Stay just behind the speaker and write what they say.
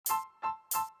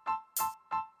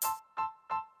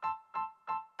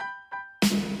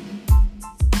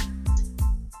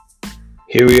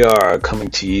Here we are coming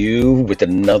to you with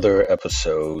another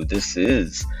episode. This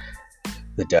is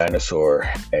The Dinosaur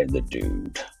and the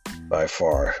Dude. By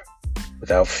far,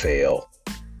 without fail,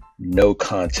 no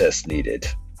contest needed.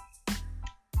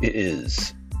 It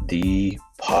is the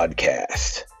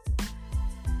podcast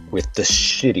with the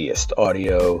shittiest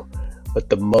audio, but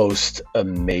the most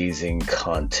amazing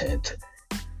content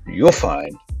you'll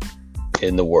find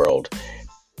in the world.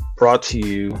 Brought to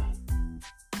you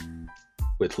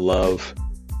with love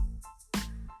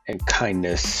and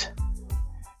kindness,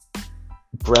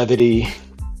 brevity,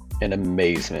 and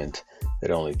amazement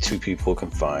that only two people can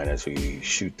find as we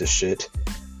shoot the shit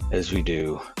as we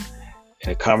do in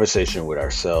a conversation with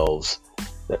ourselves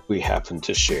that we happen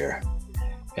to share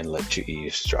and let you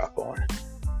eavesdrop on.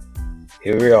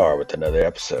 Here we are with another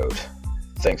episode.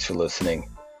 Thanks for listening.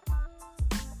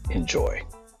 Enjoy.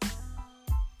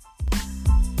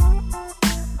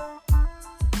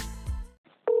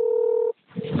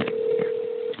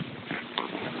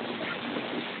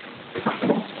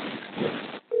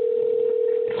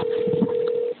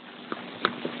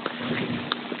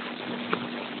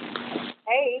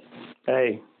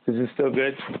 Hey, is this still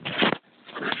good?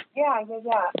 Yeah.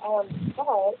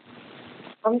 But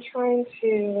I'm trying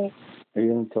to. Are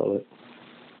you on the toilet?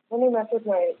 Let me mess with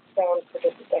my sound for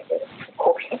just a second. Of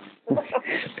course.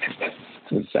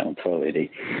 Doesn't sound toilety.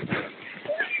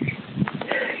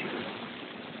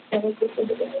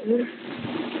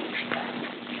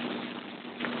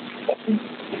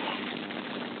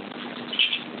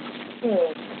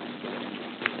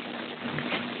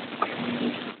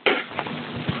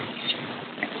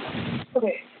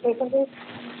 Okay, say something.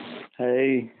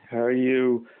 Hey, how are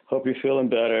you? Hope you're feeling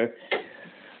better.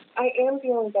 I am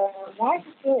feeling better. Why is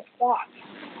it feeling hot?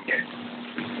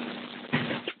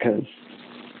 Because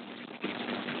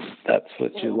that's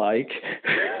what you like.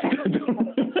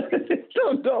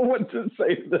 don't know what to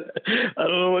say to that. I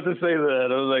don't know what to say to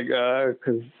that. I was like,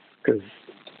 because,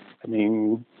 I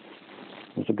mean,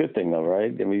 it's a good thing though,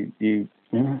 right? I mean,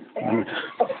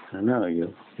 I know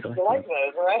you like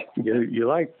those, right? You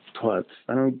like twats.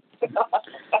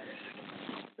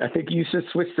 I think you should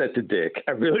switch that to dick.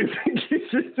 I really think you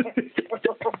should.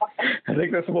 I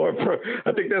think that's more appropriate.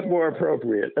 I think that's way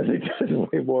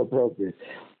more appropriate.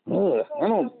 Ugh, I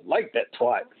don't like that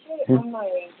twat.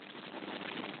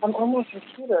 I'm on my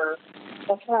computer.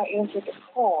 That's why I answered the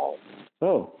call.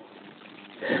 Oh.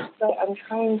 But I'm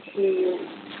trying to.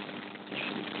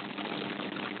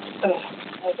 I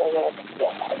don't know.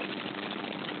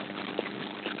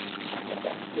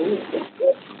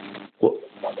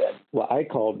 Well, I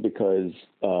called because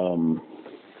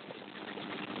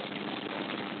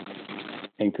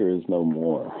Anchor is no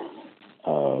more.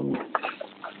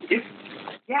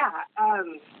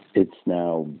 It's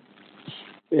now.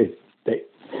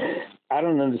 I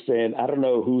don't understand. I don't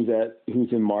know who's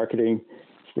in marketing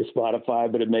for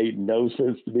Spotify, but it made no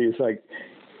sense to me. It's like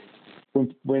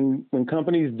when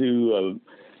companies do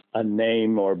a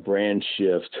name or brand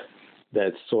shift,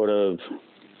 that's sort of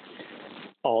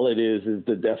all it is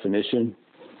the definition.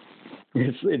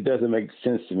 It doesn't make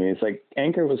sense to me. It's like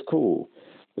Anchor was cool,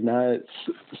 but now it's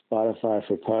Spotify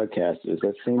for podcasters.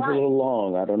 That seems a little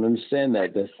long. I don't understand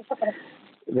that.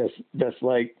 That's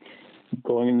like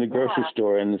going in the grocery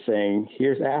store and saying,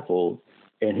 "Here's Apple,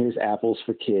 and here's apples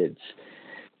for kids."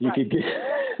 You could get.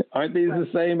 Aren't these the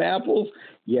same apples?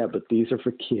 Yeah, but these are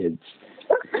for kids.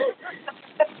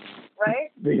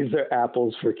 Right? These are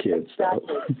apples for kids.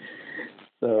 Exactly.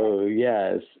 So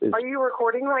yeah, it's. Are you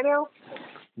recording right now?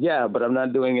 Yeah, but I'm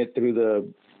not doing it through the.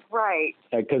 Right.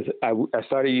 Because I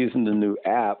started using the new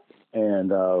app,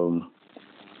 and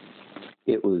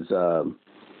it was.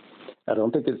 I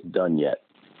don't think it's done yet.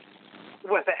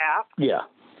 With the app? Yeah.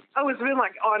 Oh, it's been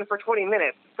like on for 20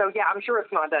 minutes. So yeah, I'm sure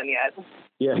it's not done yet.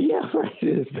 Yeah, right. It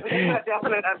is. There's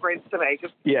definite upgrades to make.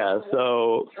 Yeah,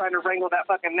 so trying to wrangle that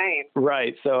fucking name.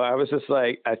 Right. So I was just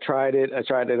like, I tried it a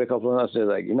couple of times. I was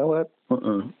like, you know what?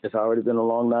 It's already been a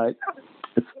long night.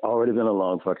 It's already been a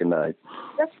long fucking night.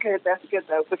 That's good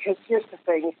though, because here's the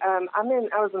thing. I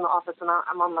was in the office and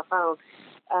I'm on my phone.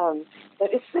 But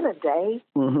it's been a day.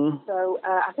 Mm-hmm. So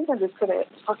I think I'm just gonna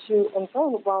talk to you on the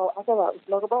phone while I go out and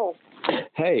smoke a bowl.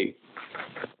 Hey,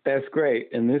 that's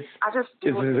great. And this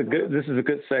is a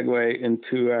good segue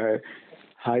into our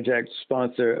hijacked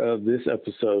sponsor of this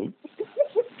episode.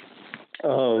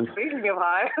 Speaking of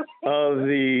high. Of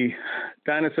the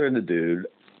Dinosaur and the Dude.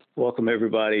 Welcome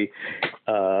everybody.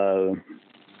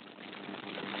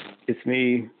 It's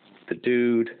me, the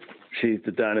Dude. She's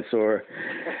the Dinosaur.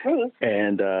 That's me.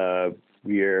 And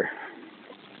we're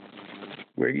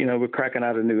cracking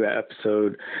out a new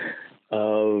episode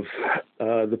of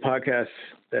the podcast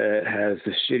that has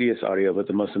the shittiest audio but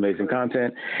the most amazing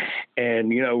content.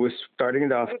 And, you know, we're starting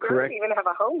it off correct. We don't even have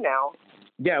a home now.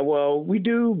 Yeah, well, we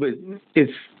do, but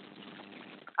it's...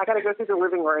 I got to go through the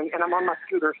living room, and I'm on my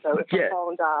scooter, so if I fall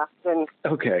and die, then...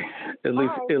 Okay, at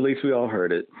least we all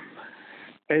heard it.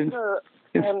 And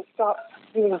stop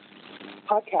doing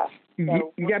podcasts.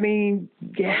 So I mean,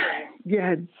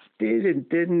 did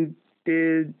and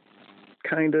did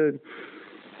kind of...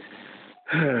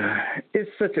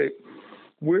 It's such a...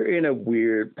 We're in a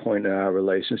weird point in our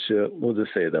relationship. We'll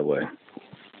just say it that way.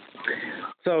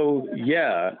 So,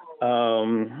 yeah.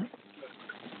 I'm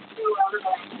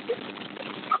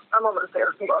almost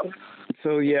there.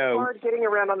 So, yeah. It's hard getting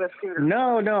around on the scooter.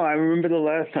 No. I remember the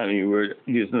last time you were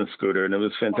using the scooter, and it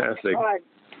was fantastic.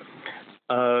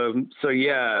 So,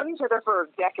 yeah. We've known each other for a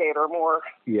decade or more.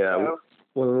 Yeah. So.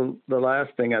 Well, the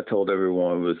last thing I told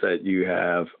everyone was that you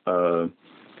have a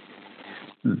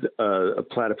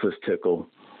platypus tickle.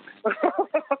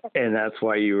 And that's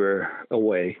why you were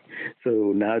away.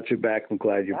 So now that you're back, I'm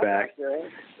glad you're back.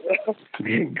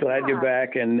 Glad you're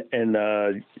back and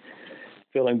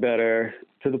feeling better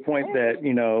to the point that,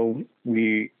 you know,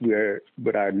 we're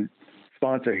with our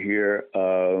sponsor here.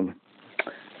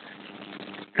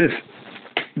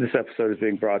 This episode is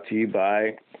being brought to you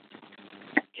by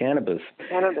cannabis.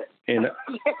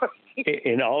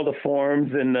 In all the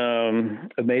forms and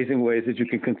amazing ways that you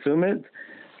can consume it.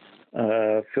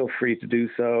 Feel free to do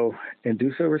so and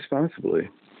do so responsibly.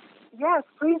 Yes,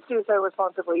 please do so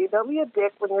responsibly. Don't be a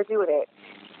dick when you're doing it,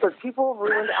 because people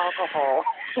ruined alcohol.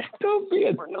 Don't be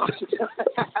a dick.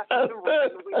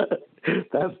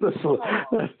 That's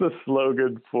the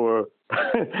slogan for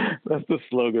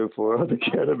the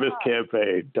cannabis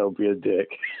campaign. Don't be a dick.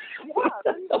 Yeah,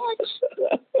 pretty much.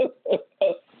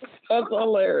 That's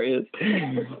hilarious.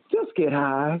 Just get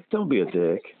high. Don't be a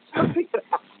dick.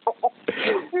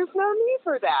 There's no need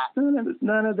for that.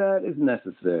 None of that is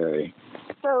necessary.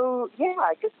 So,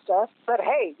 yeah, good stuff. But,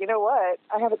 hey, you know what?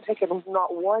 I haven't taken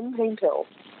not one pain pill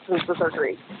since the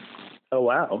surgery. Oh,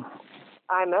 wow.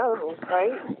 I know,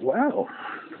 right? Wow.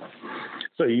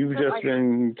 So you've just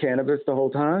been cannabis the whole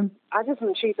time? I just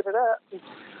been cheaping it up.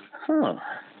 Huh.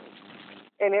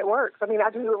 And it works. I mean, I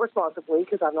do it responsibly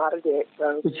because I'm not a dick.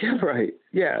 So. Yeah, right.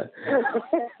 Yeah.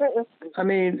 I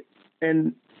mean,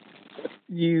 and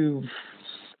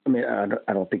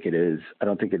I don't think it is. I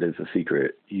don't think it is a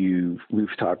secret.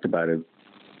 We've talked about it.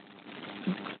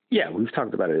 Yeah, we've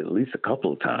talked about it at least a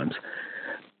couple of times.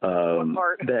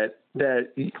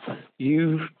 That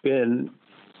you've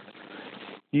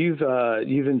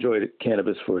enjoyed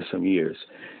cannabis for some years,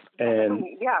 and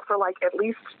yeah, for like at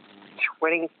least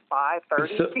 25,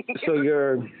 30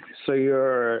 years. So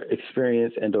your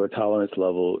experience and/or tolerance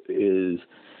level is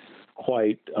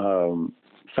quite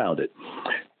founded.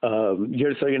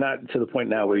 You're not to the point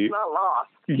now where not lost.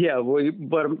 Yeah, well,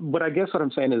 but I guess what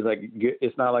I'm saying is like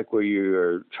it's not like where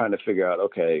you're trying to figure out,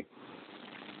 okay,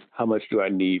 how much do I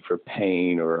need for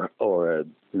pain or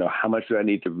you know, how much do I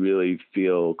need to really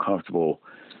feel comfortable?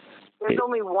 There's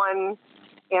only one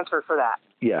answer for that.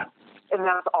 Yeah. And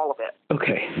that's all of it.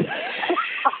 Okay.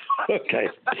 Okay.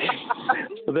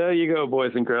 Well, there you go,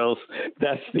 boys and girls.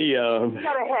 That's the. You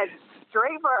gotta head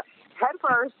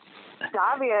first,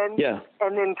 dive in,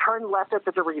 and then turn left at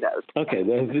the Doritos. Okay,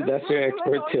 that's your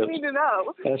expert that's tip. All you need to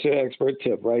know. That's your expert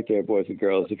tip right there, boys and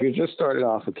girls. If you're just starting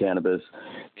off with cannabis,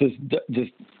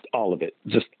 just all of it.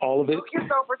 Just all of it. You're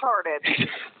so retarded.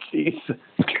 Jesus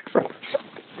Christ.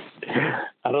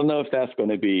 I don't know if that's going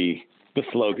to be the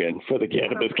slogan for the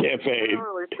cannabis campaign.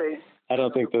 I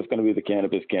don't think that's going to be the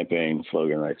cannabis campaign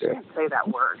slogan right there. Say that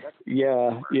word.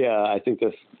 Yeah. I think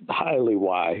that's highly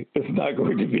why it's not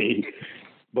going to be.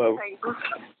 But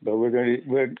we're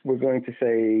going to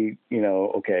say, you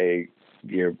know, okay,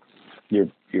 you're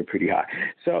pretty high.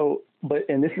 So,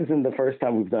 and this isn't the first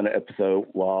time we've done an episode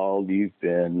while you've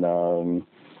been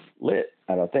lit.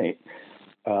 I don't think.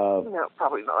 No,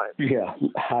 probably not. Yeah,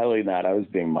 highly not. I was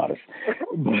being modest.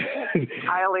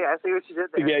 Highly, I see what you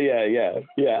did there.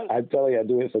 Yeah. I'm telling you, I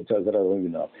do it sometimes that I don't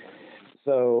even know.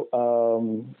 So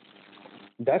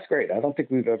that's great. I don't think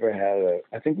we've ever had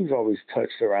I think we've always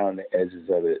touched around the edges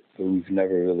of it, but we've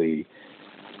never really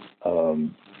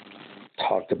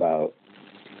talked about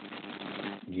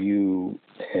you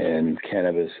and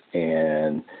cannabis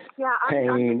and pain.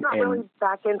 I'm not really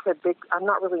back into I'm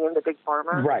not really into big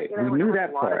pharma. Right. You know, we knew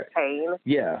that part. Of pain.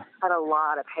 Yeah. Had a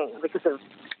lot of pain because of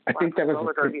I think that was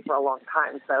roller derby for a long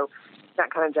time, so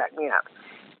that kind of jacked me up.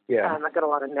 Yeah. I've got a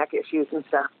lot of neck issues and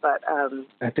stuff, but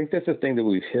I think that's the thing that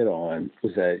we've hit on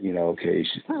was that, you know, okay.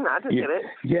 I just did it.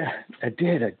 Yeah, I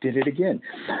did it again.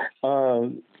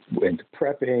 into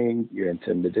prepping, you're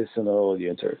into medicinal,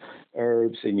 you're into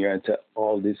herbs, and you're into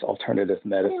all these alternative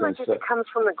medicines. Pretty much if it comes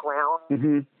from the ground,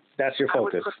 mm-hmm. That's your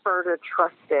focus. I would prefer to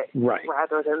trust it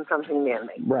rather than something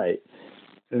man-made. Right.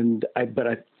 And I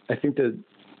think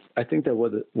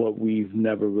that what we've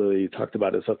never really talked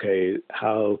about is, okay,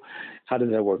 how does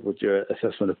that work with your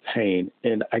assessment of pain?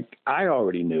 And I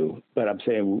already knew, but I'm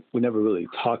saying we never really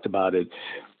talked about it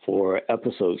for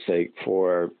episode's sake,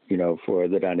 for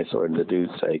the dinosaur and the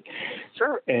dude's sake.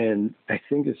 Sure. And I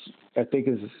think it's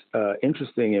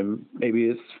interesting, and maybe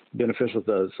it's beneficial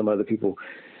to some other people.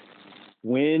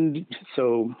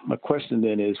 So my question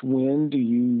then is, when do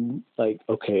you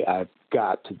okay, I've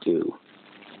got to do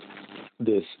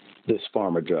this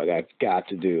pharma drug. I've got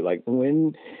to do,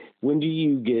 where do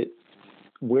you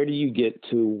get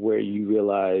to where you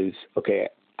realize, okay,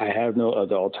 I have no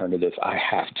other alternative. I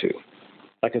have to.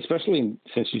 Especially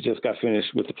since you just got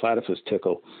finished with the platypus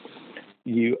tickle,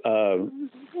 you,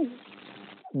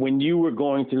 when you were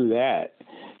going through that,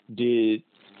 did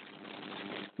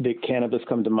cannabis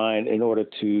come to mind in order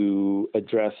to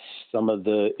address some of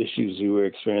the issues you were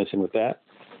experiencing with that?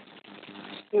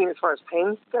 You mean as far as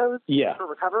pain goes? Yeah. For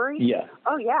recovery? Yeah.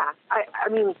 Oh, yeah. I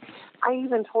mean, I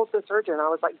even told the surgeon, I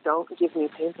was like, don't give me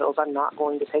pain pills. I'm not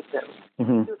going to take them.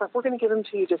 Mm-hmm. He was like, we're going to give them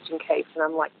to you just in case. And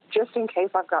I'm like, just in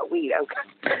case I've got weed,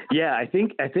 okay? Yeah, I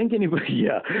think anybody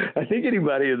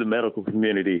in the medical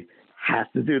community has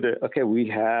to do that. Okay,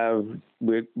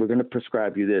 we're going to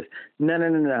prescribe you this.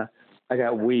 No. I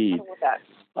got weed. I don't want that.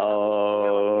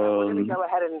 We're going to go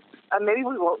ahead and maybe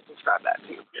we won't prescribe that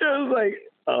to you. I was like,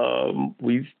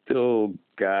 we still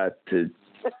got to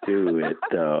do it,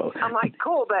 though. I'm like,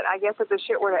 cool, but I guess if the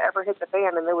shit were to ever hit the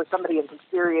fan and there was somebody in some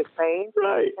serious pain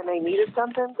and they needed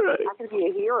something, I could be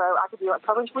a hero. I could be like,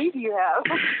 how much weed do you have?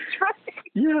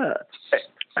 Yeah.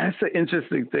 That's an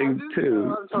interesting thing,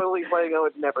 too. I'm totally playing. I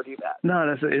would never do that. No,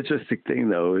 that's an interesting thing,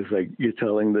 though. It's like you're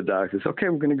telling the doctors, okay,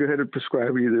 we're going to go ahead and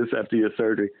prescribe you this after your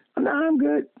surgery. No, I'm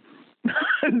good.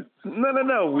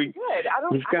 No. We've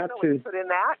got to put in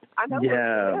that. I know what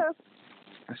it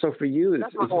is. So for you,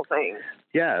 that's my whole thing.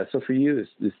 Yeah. So for you,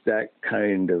 it's that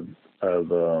kind of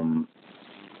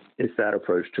it's that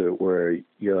approach to it where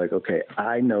you're like, okay,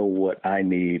 I know what I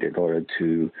need in order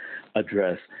to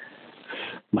address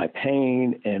my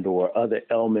pain and or other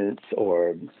ailments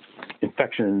or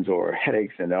infections or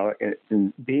headaches, and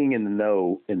being in the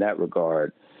know in that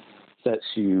regard sets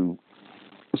you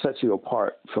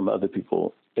apart from other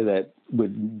people that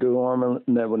would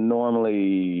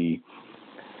normally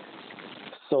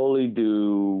solely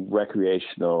do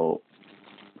recreational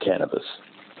cannabis.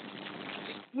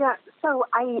 Yeah, so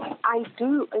I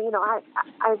do, I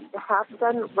have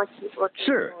done recreational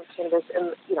cannabis,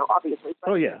 and obviously.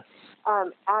 But, yeah.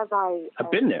 I've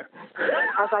been there.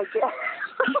 As I get,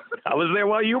 I was there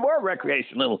while you were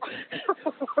recreational.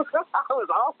 I was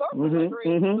also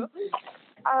recreational.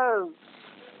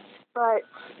 But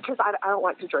because I don't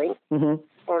like to drink, and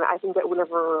I think that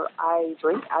whenever I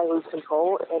drink, I lose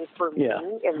control. And for me,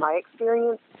 in my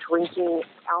experience, drinking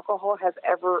alcohol has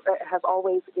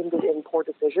always ended in poor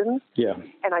decisions. Yeah.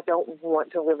 And I don't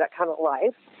want to live that kind of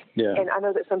life. Yeah. And I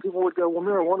know that some people would go, well,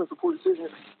 marijuana is a poor decision.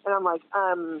 And I'm like,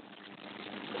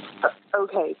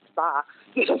 okay, bye.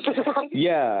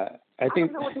 Yeah. I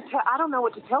don't know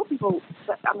what to tell people.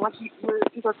 I'm like, you're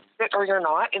either fit or you're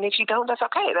not, and if you don't, that's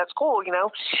okay. That's cool,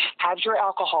 Have your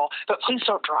alcohol, but please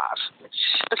don't drive.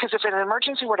 Because if an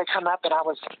emergency were to come up and I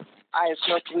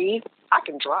smoked weed, I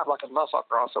can drive like a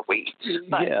motherfucker off of weed,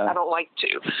 but I don't like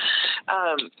to.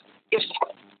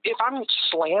 If I'm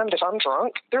slammed, if I'm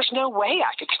drunk, there's no way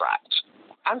I could drive.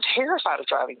 I'm terrified of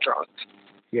driving drunk.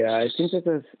 Yeah, I think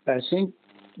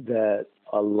that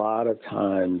a lot of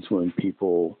times when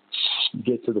people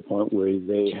get to the point where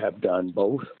they have done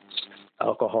both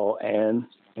alcohol and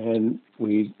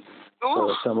weed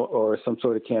or some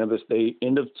sort of cannabis, they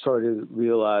end up sort of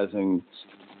realizing,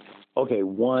 okay,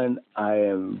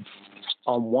 I'm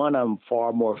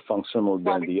far more functional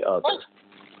than the other.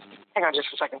 Hang on just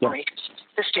a second for me.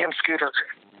 This damn scooter.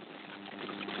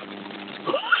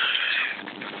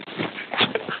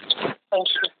 Thank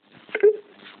you.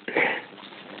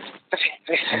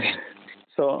 Okay.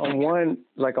 So on one,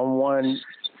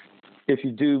 if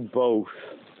you do both,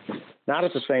 not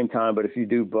at the same time, but if you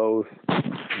do both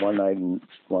one night and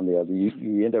one the other,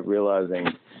 you end up realizing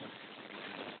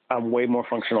I'm way more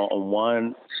functional on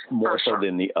one more so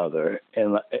than the other,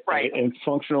 and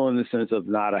functional in the sense of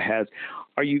not a hazard.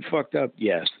 Are you fucked up?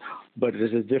 Yes, but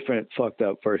there's a different fucked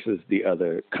up versus the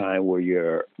other kind where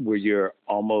you're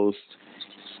almost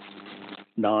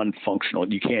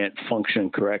non-functional. You can't function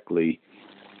correctly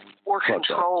or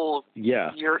control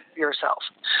yourself.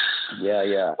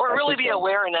 Yeah. Or really be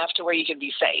aware enough to where you can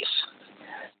be safe.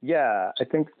 Yeah, I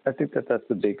think that that's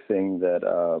the big thing that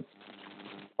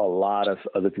a lot of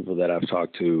other people that I've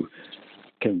talked to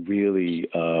can really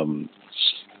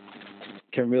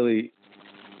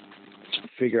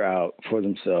figure out for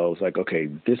themselves, like, okay,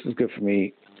 this is good for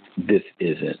me, this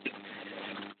isn't.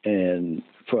 And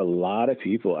for a lot of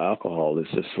people, alcohol is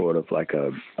just sort of like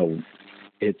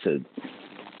it's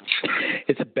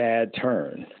a bad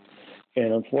turn.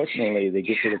 And unfortunately, they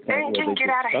get to the point where they get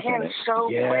out of hand so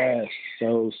quick.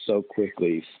 so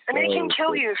quickly. And it can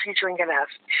kill you if you drink enough.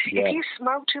 Yeah. If you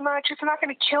smoke too much, it's not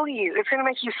going to kill you. It's going to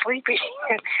make you sleepy.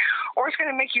 Or it's going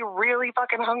to make you really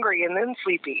fucking hungry and then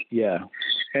sleepy. Yeah.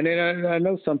 And then I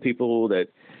know some people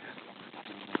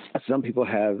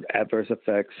have adverse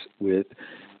effects with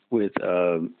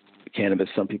cannabis.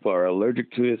 Some people are allergic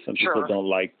to it. Some people don't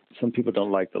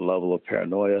like the level of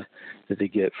paranoia that they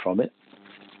get from it.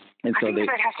 And I think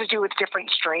that has to do with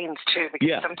different strains too,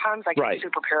 because sometimes I get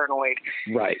super paranoid.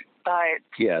 Right. But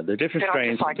the different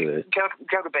strains do it.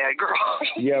 Go to bed, girl.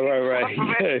 Yeah,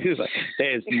 right. He's like,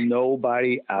 there's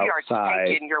nobody outside. We are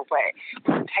taking your way.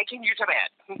 We're taking you to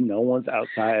bed. No one's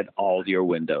outside all your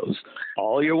windows.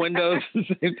 All your windows?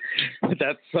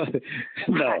 That's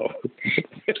no.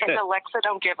 And Alexa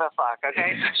don't give a fuck,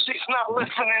 okay? She's not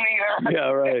listening either.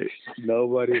 Yeah, right.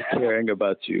 Nobody's caring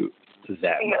about you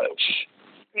that much.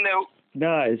 No.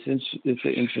 No, it's an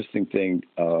interesting thing.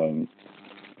 'Cause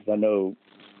I know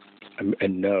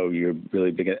you're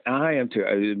really big. I am too.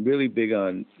 I'm really big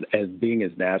on as being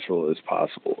as natural as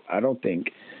possible. I don't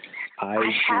think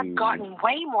I have gotten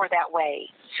way more that way.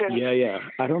 Since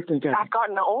I don't think I've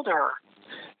gotten older.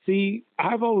 See,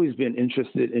 I've always been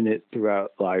interested in it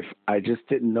throughout life. I just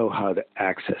didn't know how to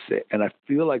access it. And I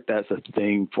feel like that's a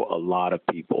thing for a lot of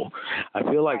people. I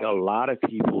feel like a lot of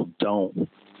people don't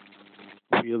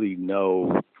really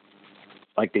know,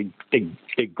 like they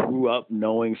grew up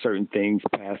knowing certain things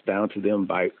passed down to them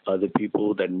by other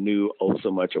people that knew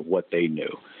so much of what they knew.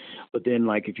 But then,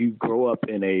 like, if you grow up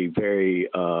in a very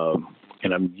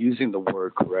and I'm using the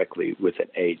word correctly with an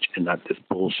H and not this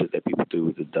bullshit that people do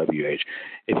with the WH.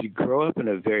 If you grow up in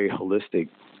a very holistic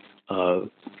family.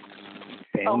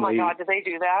 Oh my God, do they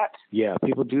do that? Yeah,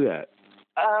 people do that.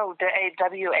 Oh, the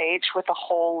AWH with the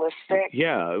holistic?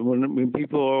 Yeah, when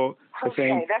people are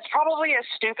saying... that's probably as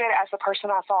stupid as the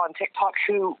person I saw on TikTok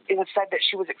who said that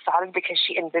she was excited because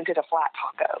she invented a flat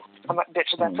taco. I'm like,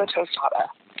 bitch, that's a tostada.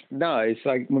 No, it's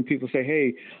like when people say,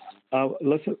 hey,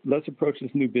 let's approach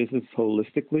this new business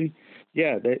holistically.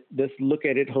 Yeah, let's look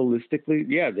at it holistically.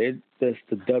 Yeah, that's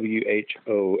the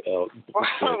WHOL.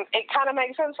 Well, it kind of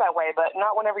makes sense that way, but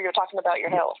not whenever you're talking about your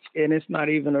health. And it's not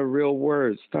even a real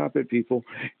word. Stop it, people.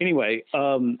 Anyway,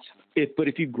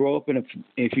 if you grow up in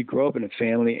a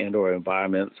family and or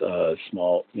environments,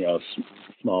 small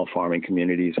farming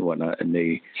communities and whatnot, and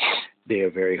they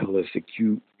are very holistic.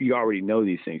 You already know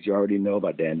these things. You already know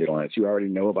about dandelions. You already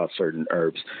know about certain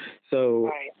herbs. So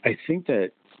right. I think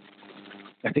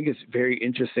it's very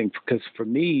interesting because for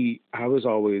me, I was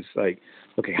always like,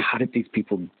 okay, how did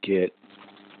people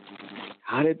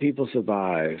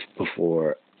survive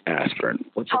before aspirin?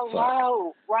 What the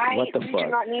fuck? Right. What the you fuck? do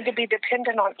not need to be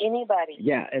dependent on anybody.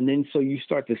 Yeah, and then so you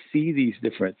start to see these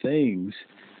different things.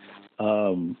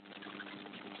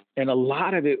 And a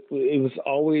lot of I was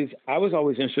always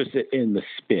interested in the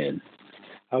spin.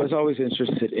 I was always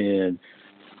interested in,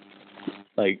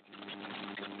 like,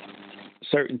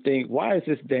 certain things. Why is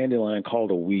this dandelion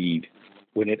called a weed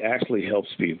when it actually helps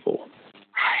people?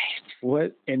 Right.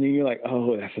 What? And then you're like,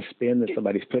 oh, that's a spin that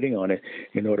somebody's putting on it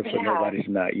in order for nobody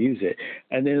to not use it.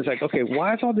 And then it's like, okay,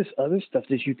 why is all this other stuff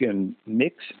that you can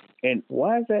mix? And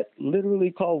why is that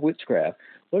literally called witchcraft?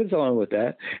 What is on with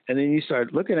that? And then you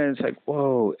start looking at it, it's like,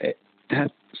 whoa,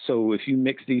 so if you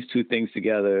mix these two things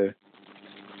together,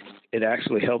 it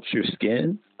actually helps your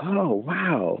skin? Oh,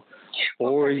 wow.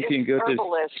 Or you can go to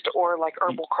herbalist or like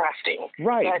herbal crafting.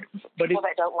 Right. But people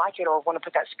that don't like it or want to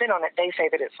put that spin on it, they say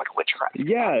that it's like witchcraft.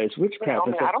 Yeah, it's witchcraft.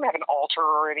 I don't have an altar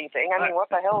or anything. I mean, what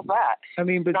the hell is that? I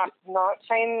mean, but not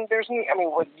saying there's any. I mean,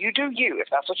 you do you. If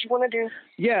that's what you want to do,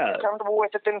 if you're comfortable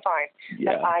with it, then fine.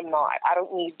 Yeah. But I'm not. I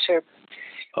don't need to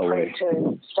pray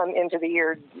to some into the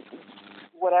ear,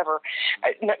 whatever,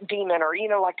 demon or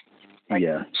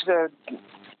to the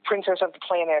princess of the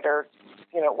planet or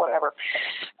whatever.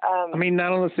 I mean,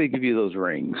 not unless they give you those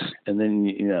rings, and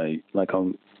then like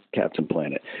on Captain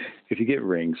Planet, if you get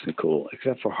rings, they're cool,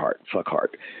 except for heart. Fuck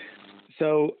heart.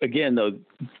 So again, though,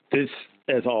 this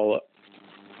as all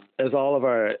of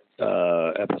our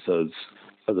episodes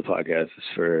of the podcast is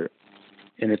for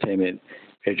entertainment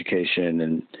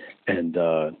education and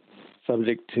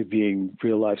subject to being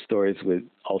real life stories with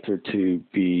altered to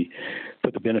be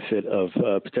for the benefit of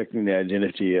protecting the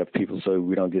identity of people so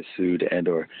we don't get sued and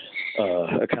or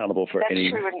accountable for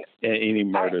any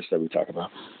murders that we talk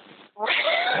about.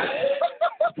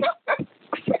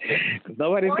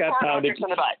 Nobody's got time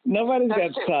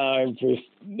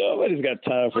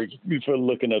for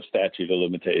looking up statute of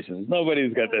limitations.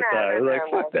 Nobody's got that time.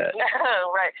 Fuck that.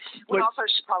 Right. We also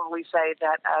should probably say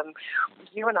that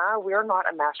you and we're not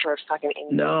a master of fucking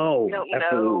English. No, we don't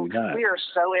absolutely know. not. We are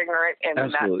so ignorant, and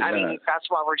absolutely that's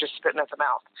why we're just spitting at the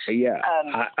mouth. Yeah.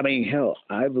 Hell,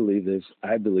 I believe this.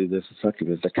 I believe this is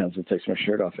succubus that comes and takes my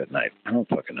shirt off at night. I don't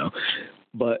fucking know,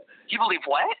 but you believe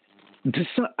what?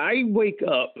 I wake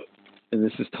up, and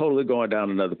this is totally going down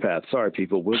another path. Sorry,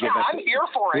 people. We'll get back. I'm here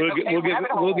for it.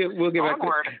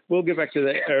 We'll get back to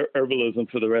the herbalism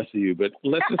for the rest of you. But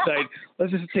let's decide.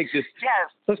 Let's just take this.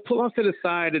 Yes. Let's pull off to the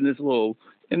side in this little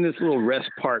rest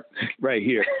part right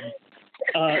here.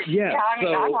 Yeah.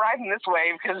 I'm riding this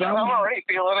wave because I'm already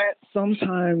feeling it.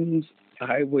 Sometimes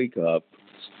I wake up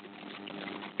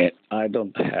and I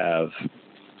don't have.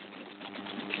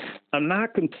 I'm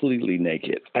not completely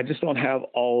naked. I just don't have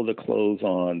all the clothes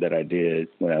on that I did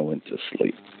when I went to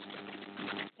sleep.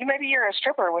 Maybe you're a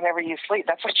stripper whenever you sleep.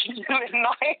 That's what you do at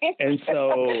night. And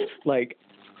so,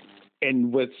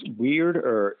 and what's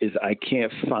weirder is I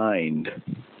can't find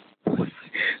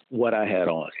what I had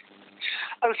on.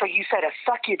 Oh, so you said a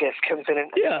succubus comes in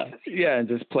and... Yeah, and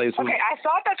just plays with... Okay, I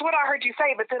thought that's what I heard you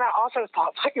say, but then I also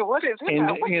thought, what is it?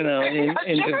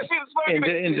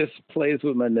 And just plays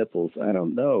with my nipples. I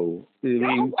don't know.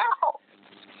 Wow.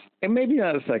 And maybe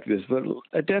not a succubus, but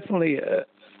definitely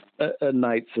a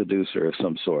night seducer of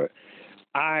some sort.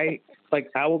 I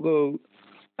will go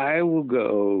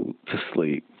to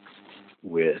sleep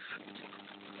with...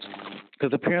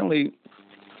 Because apparently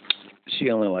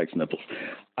she only likes nipples.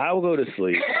 I will go to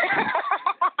sleep,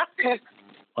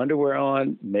 underwear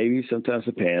on, maybe sometimes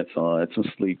the pants on, some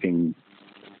sleeping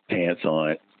pants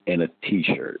on, and a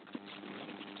T-shirt.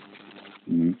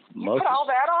 You put all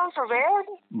that on for bed?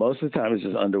 Most of the time it's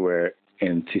just underwear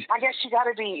and T-shirt. I guess you got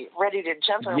to be ready to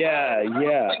jump around. Yeah.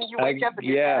 When you wake up and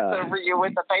your pants over you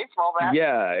with the baseball bat.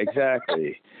 Yeah,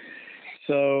 exactly.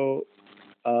 So,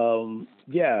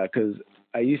 because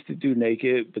I used to do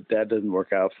naked, but that doesn't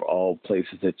work out for all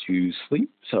places that you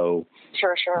sleep. So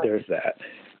sure. There's that.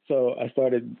 So I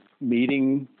started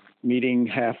meeting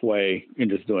halfway and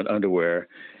just doing underwear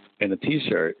and a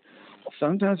T-shirt.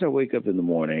 Sometimes I wake up in the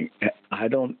morning and I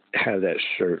don't have that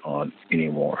shirt on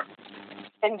anymore.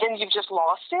 And then you've just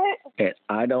lost it? And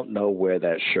I don't know where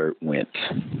that shirt went.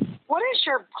 What does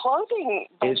your clothing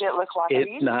budget look like?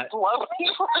 It's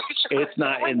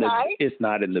not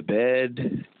in the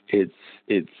bed. It's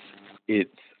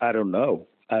I don't know.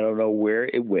 I don't know where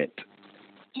it went.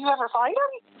 Do you ever find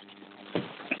them?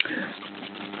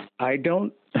 I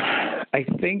don't. I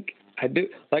think I do.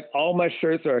 Like all my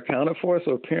shirts are accounted for,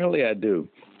 so apparently I do.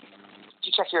 Did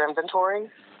you check your inventory?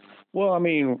 Well, I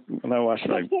mean, when I wash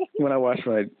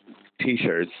my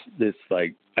T-shirts, it's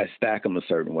like I stack them a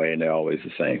certain way, and they're always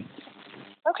the same.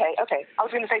 Okay. I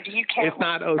was going to say, do you count? It's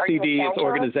not OCD, it's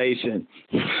organization.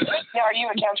 Now, are you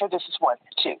a counter? This is 1,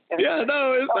 2. Yeah,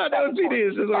 no, it's not OCD,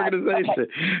 it's just organization.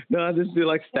 Okay. No, I just do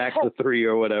like stacks of 3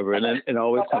 or whatever, and then it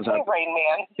always comes out. Rain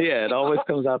Man. Yeah, it always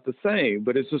comes out the same,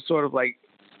 but it's just sort of like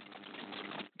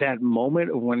that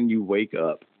moment of when you wake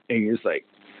up and you're just like,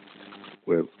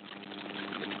 where'd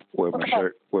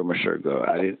my shirt go?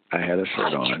 I had a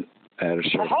shirt on.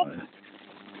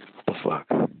 What the fuck?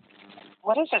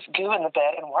 What is this goo in the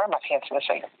bed, and why are my pants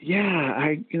missing? Yeah,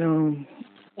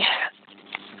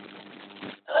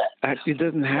 it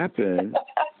doesn't happen.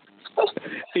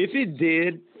 If it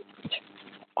did,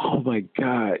 oh my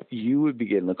God, you would be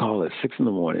getting a call at 6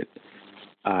 a.m.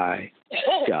 I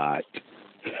got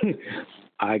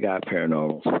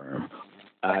paranormal sperm.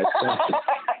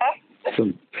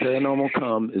 Some paranormal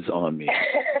cum is on me.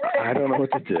 I don't know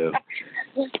what to do.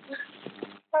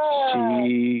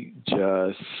 She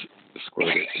just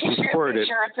squirted.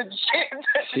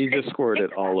 She just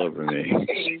squirted all over me. I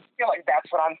feel like that's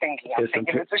what I'm thinking. I'm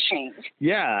thinking it's a she.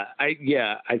 Yeah, I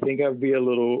think I'd be a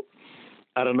little.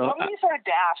 I don't know. What you so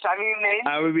daft? I mean, maybe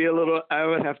I would be a little. I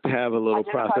would have to have a little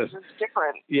process.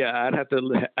 Different. Yeah,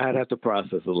 I'd have to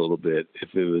process a little bit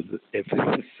if it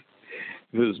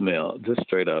was male, just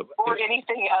straight up. Or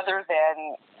anything other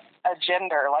than a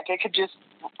gender, like it could just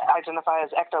identify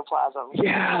as ectoplasm.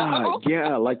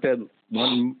 Yeah, like that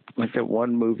one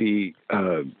movie,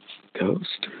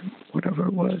 Ghost, whatever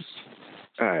it was.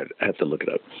 I have to look it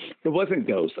up. It wasn't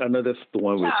Ghost. I know that's the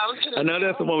one with. I know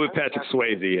that's the one with Patrick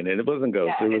Swayze in it. It wasn't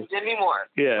Ghost. Yeah, it was Demi Moore.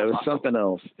 Yeah, it was something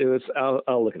else. It was.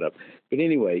 I'll look it up. But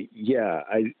anyway, yeah,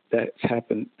 that's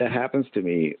happened. That happens to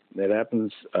me. That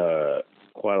happens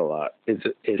quite a lot.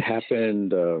 It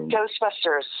happened.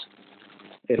 Ghostbusters.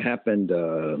 It happened.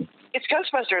 It's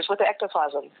Ghostbusters with the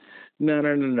ectoplasm. No.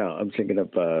 I'm thinking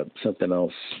of something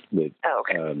else with. Oh,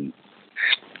 okay.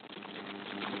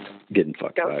 Getting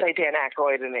fucked. Don't say Dan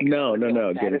Aykroyd and No.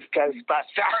 It's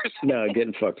Ghostbusters. No,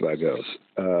 getting fucked by ghosts.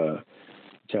 I'm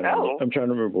trying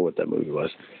to remember what that movie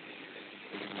was.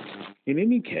 In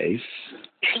any case.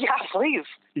 Yeah, please.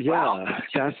 Yeah, wow.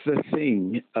 That's the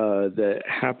thing that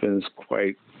happens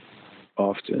quite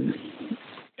often,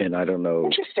 and I don't know.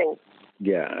 Interesting.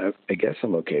 Yeah, I guess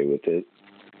I'm okay with it.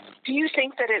 Do you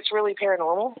think that it's really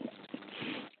paranormal?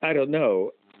 I don't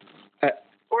know.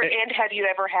 And have you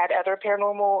ever had other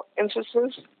paranormal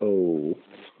instances? Oh,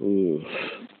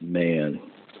 man.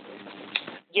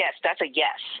 Yes, that's a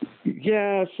yes.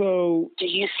 Yeah, so. Do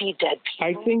you see dead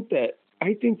people?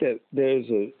 I think that there's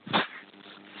a.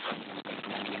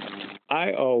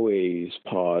 I always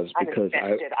pause because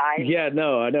Yeah,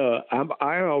 no, I know.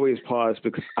 I always pause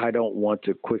because I don't want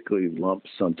to quickly lump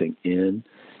something in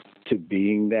to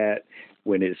being that.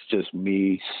 When it's just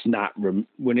me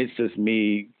when it's just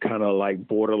me kind of like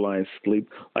borderline sleep,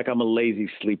 like I'm a lazy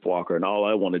sleepwalker and all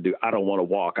I want to do, I don't want to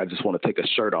walk. I just want to take a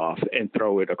shirt off and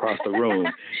throw it across the room.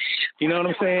 You know what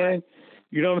I'm saying?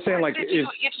 You know what I'm saying? Like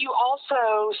if you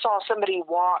also saw somebody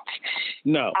walk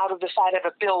out of the side of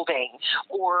a building,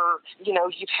 or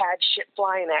you've had shit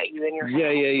flying at you in your house.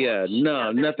 Yeah.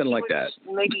 No, nothing like that.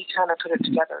 Maybe kind of put it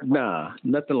together. Nah,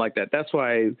 nothing like that. That's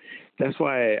why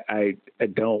I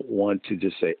don't want to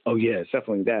just say, oh yeah, it's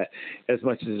definitely that. As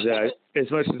much as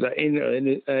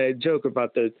I joke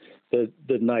about the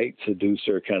night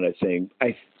seducer kind of thing.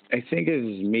 I think it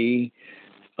is me.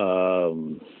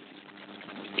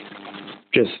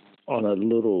 Just on a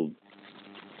little,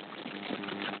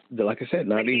 like I said,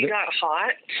 not maybe even. You got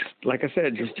hot. Like I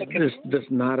said, just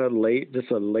not a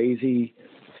lazy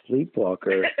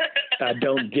sleepwalker. I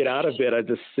don't get out of bed. I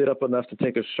just sit up enough to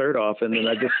take a shirt off, and then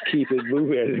I just keep it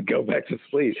moving and go back to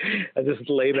sleep. I just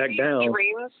lay back down.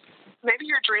 Maybe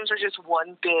your dreams are just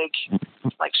one big,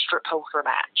 like, strip poker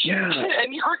match. Yeah.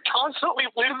 And you're constantly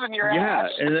losing your ass.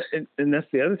 Yeah, and that's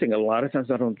the other thing. A lot of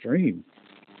times I don't dream.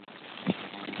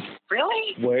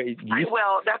 Really?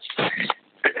 That's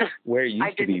where it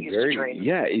used to be very,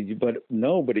 but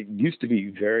it used to be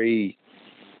very.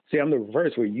 See, I'm the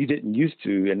reverse where you didn't used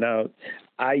to, and now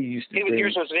I used to. Even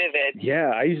yours was vivid.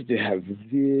 Yeah, I used to have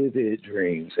vivid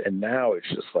dreams, and now it's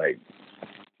just like,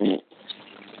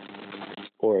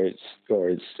 or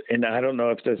it's, and I don't know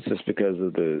if that's just because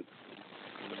of the.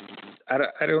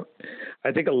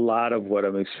 I think a lot of what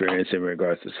I'm experiencing in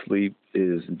regards to sleep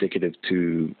is indicative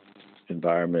to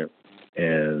environment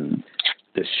and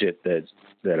the shit that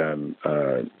I'm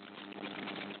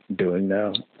doing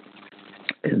now,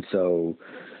 and so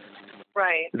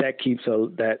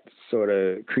that sort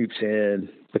of creeps in,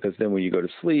 because then when you go to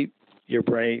sleep, your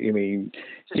brain. I mean,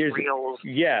 here's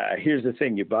the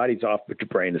thing: your body's off, but your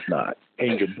brain is not,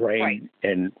 and your brain,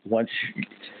 and once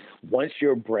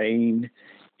your brain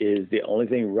is the only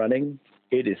thing running,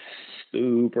 it is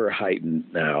super heightened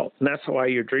now. And that's why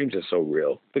your dreams are so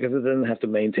real, because it doesn't have to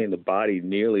maintain the body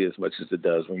nearly as much as it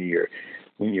does when you're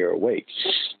awake.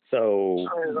 So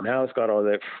now it's got all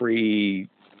that free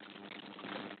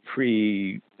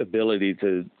ability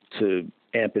to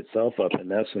amp itself up, and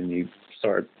that's when you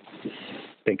start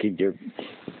thinking you're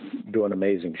doing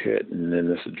amazing shit, and then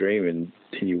it's a dream, and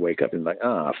then you wake up and like,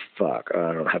 fuck,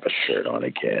 I don't have a shirt on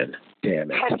again.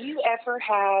 Damn it. Have you ever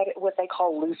had what they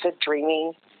call lucid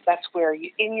dreaming? That's where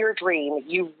in your dream,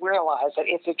 you realize that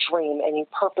it's a dream and you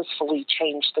purposefully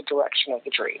change the direction of the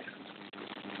dream.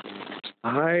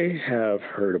 I have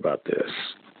heard about this.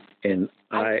 And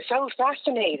I'm so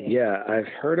fascinated. Yeah, I've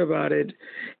heard about it.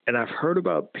 And I've heard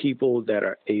about people that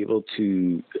are able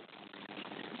to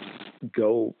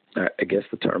go, I guess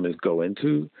the term is go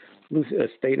into a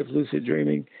state of lucid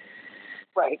dreaming.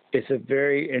 Right. It's a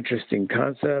very interesting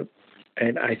concept.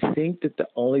 And I think that the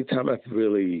only time I've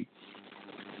really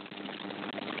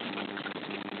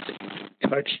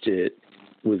touched it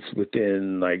was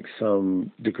within like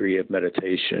some degree of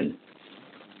meditation.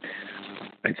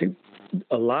 I think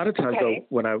a lot of times though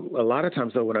when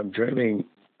I'm dreaming,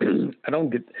 I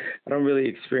don't really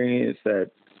experience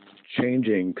that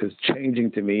changing, because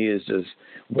changing to me is just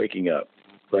waking up.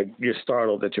 Like you're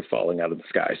startled that you're falling out of the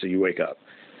sky, so you wake up.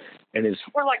 And it's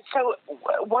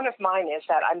one of mine is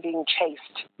that I'm being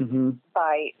chased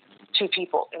by two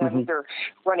people, and I'm either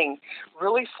running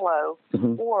really slow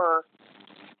or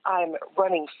I'm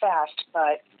running fast,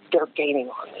 but they're gaining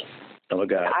on me. Oh my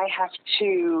God. And I have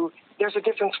to, there's a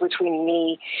difference between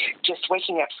me just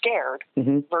waking up scared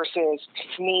versus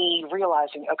me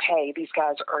realizing, okay, these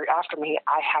guys are after me.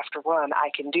 I have to run. I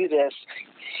can do this.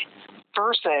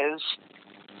 Versus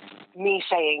me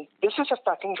saying, this is a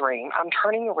fucking dream. I'm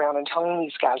turning around and telling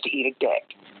these guys to eat a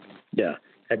dick. Yeah.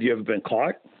 Have you ever been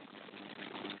caught?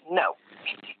 No.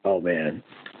 Oh, man.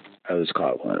 I was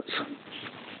caught once.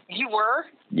 You were?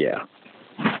 Yeah.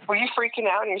 Were you freaking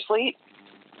out in your sleep?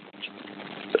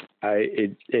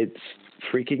 It's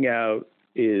freaking out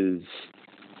is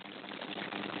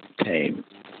tame.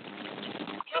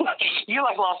 You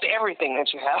like lost everything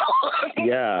that you have.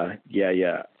 Yeah.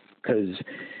 Because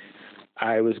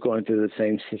I was going through the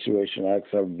same situation.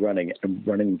 I'm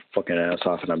running fucking ass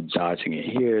off, and I'm dodging it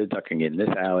here, ducking in this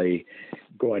alley,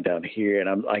 going down here, and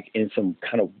I'm like in some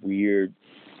kind of weird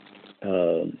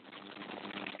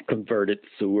converted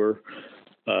sewer.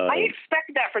 I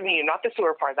expected that from you, not the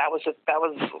sewer part. That was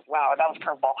wow, that was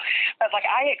curveball. But like,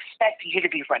 I expect you to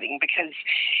be running because,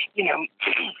 you know,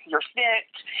 you're fit,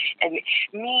 and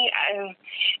me,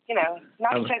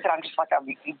 not to say that I'm just like a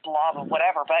blob or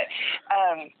whatever, but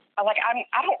I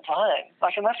don't run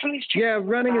like unless somebody's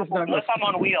running is not unless I'm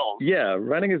on wheels. Yeah,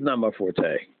 running is not my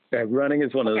forte. Running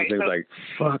is one of those things like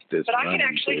fuck this. But I can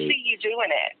actually see you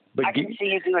doing it. I can see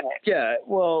you doing it. Yeah,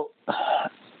 well.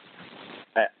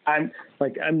 I'm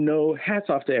no hats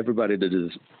off to everybody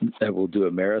that will do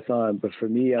a marathon, but for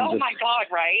me, my God,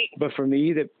 right? But for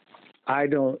me, that I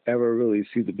don't ever really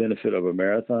see the benefit of a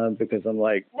marathon because I'm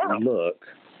like, look,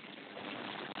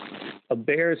 a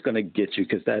bear is going to get you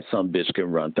because that some bitch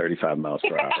can run 35 miles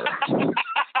per hour.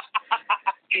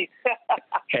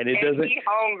 And it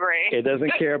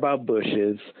doesn't care about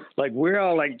bushes. Like we're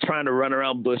all like trying to run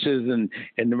around bushes and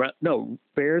no,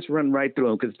 bears run right through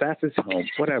them because that's its home.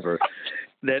 Whatever.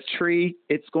 That tree,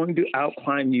 it's going to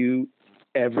outclimb you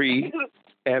every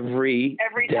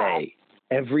day.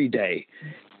 Every day.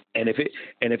 And if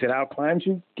it outclimbs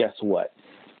you, guess what?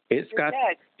 It's got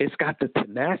the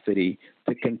tenacity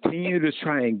to continue to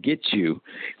try and get you,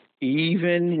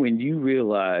 even when you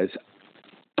realize,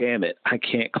 damn it, I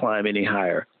can't climb any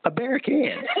higher. A bear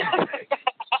can.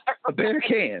 A bear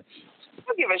can. I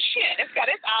don't give a shit. It's got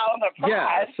its eye on the prize.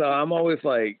 Yeah, so I'm always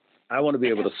like, I want to be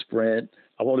able to sprint.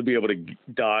 I want to be able to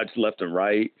dodge left and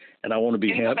right, and I want to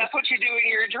be. That's what you do in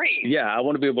your dream. Yeah, I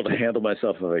want to be able to handle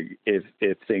myself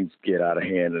if things get out of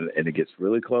hand and it gets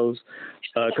really close.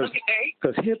 Because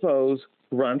hippos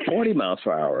run 40 miles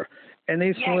per hour, and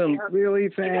they swim really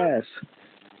fast.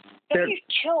 They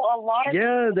kill a lot of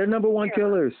people. They're number one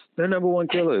killers. They're number one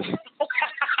killers.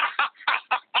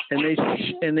 and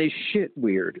they shit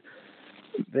weird.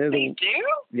 They do?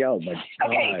 Yeah, oh my God.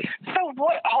 Okay, so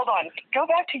what? Hold on. Go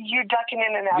back to you ducking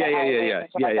in and out. Yeah.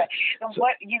 And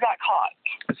what you got caught?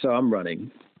 So I'm running,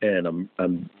 and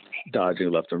I'm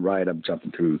dodging left and right. I'm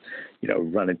jumping through,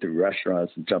 running through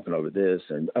restaurants and jumping over this,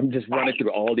 and I'm just running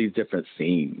through all these different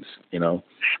scenes, And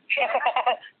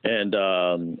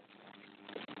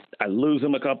I lose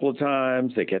them a couple of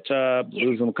times. They catch up.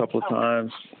 Lose them a couple of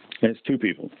times, and it's two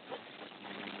people.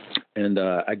 And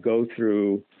I go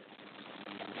through.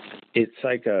 It's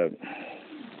like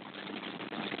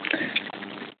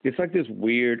this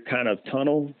weird kind of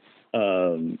tunnel.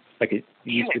 Like it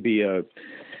used to be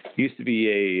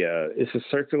it's a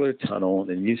circular tunnel,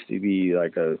 and it used to be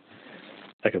like a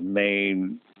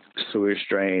main sewage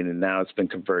drain, and now it's been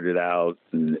converted out,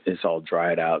 and it's all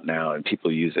dried out now, and people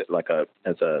use it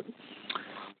as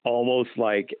almost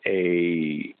like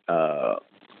a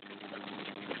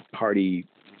party.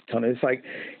 It's like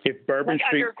if Bourbon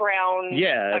Street, underground.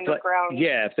 Yeah, underground.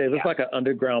 If it was like an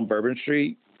underground Bourbon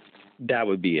Street, that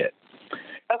would be it.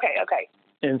 Okay.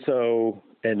 And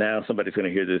now somebody's going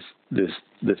to hear this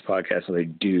podcast and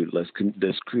like, dude, let's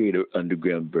create an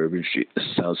underground Bourbon Street. This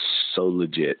sounds so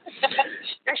legit.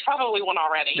 There's probably one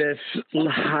already. There's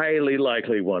highly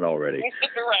likely one already.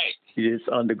 Right. It's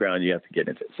underground. You have to get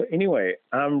into it. So anyway,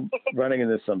 I'm running in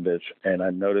this sumbitch, and I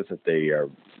notice that they're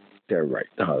right.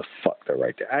 Oh, fuck, they're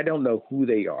right there. I don't know who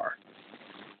they are.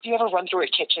 Do you ever run through a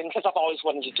kitchen? Because I've always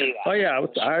wanted to do that. Oh, yeah.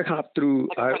 I hopped through.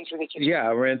 Run through the kitchen. Yeah,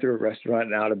 I ran through a restaurant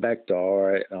and out the back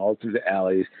door and all through the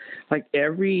alleys. Like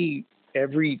every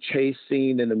chase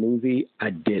scene in the movie,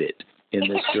 I did it in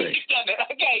this dream. You've done it.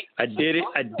 Okay. I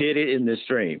did it in this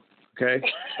dream. Okay.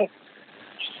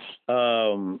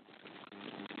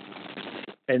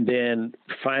 And then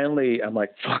finally, I'm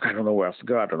like, fuck, I don't know where else to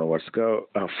go.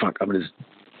 Oh, fuck, I'm gonna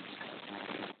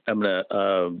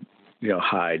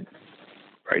hide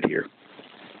right here.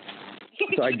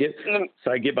 So I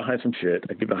get behind some shit.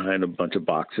 I get behind a bunch of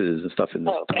boxes and stuff in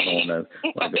the tunnel. And I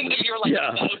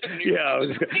was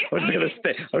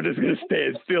just gonna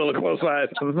stay still and close my eyes.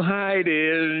 I'm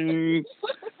hiding.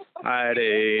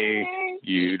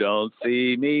 You don't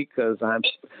see me because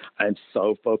I'm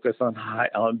so focused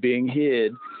on being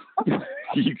hid.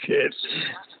 You can't.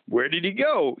 Where did he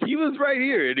go? He was right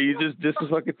here, and he just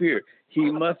disappeared.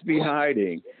 He must be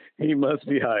hiding.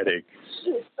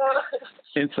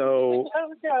 And so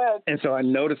I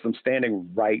noticed him standing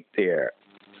right there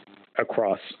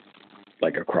across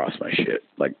my shit.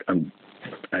 Like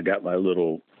I got my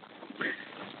little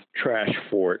trash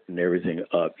fort and everything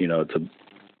up, to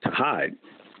hide.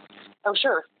 Oh,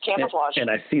 sure. Camouflage. And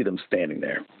I see them standing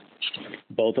there.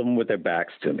 Both of them with their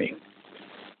backs to me.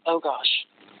 Oh, gosh.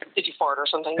 Did you fart or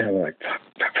something? And I'm like,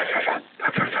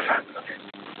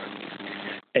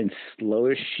 and slow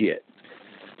as shit,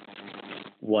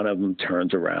 one of them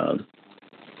turns around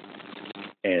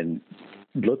and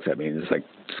looks at me and is like,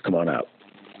 just come on out.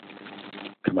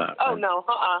 Come out. Oh, no.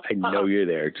 I know you're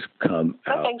there. Just come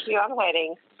out. No, thank you. I'm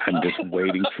waiting. I'm just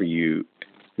waiting for you.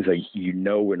 He's like,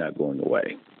 we're not going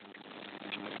away.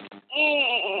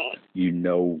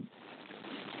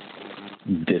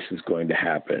 This is going to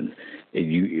happen,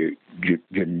 and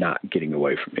you're not getting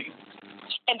away from me.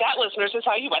 And that, listeners, is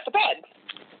how you wet the bed.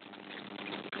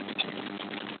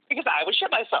 Because I would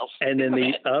shit myself. And then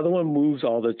the other one moves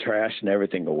all the trash and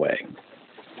everything away.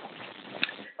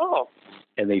 Oh.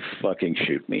 And they fucking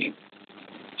shoot me.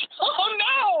 Oh,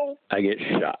 no! I get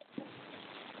shot.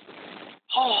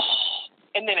 Oh.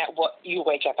 And then you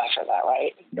wake up after that,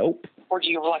 right? Nope. Or do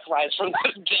you, rise from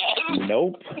the dead?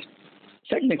 Nope.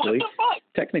 Technically. What the fuck?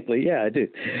 Technically, yeah, I do.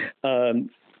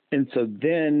 And so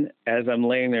then, as I'm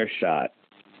laying there shot,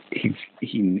 he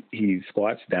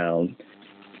squats down,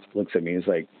 looks at me, and is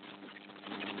like,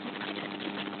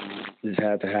 this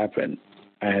had to happen.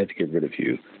 I had to get rid of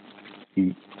you.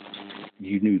 You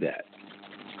knew that.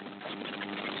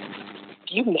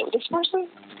 You know this person?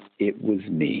 It was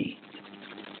me.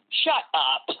 Shut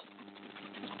up.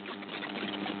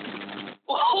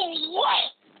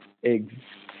 What?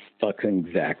 Fucking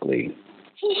exactly.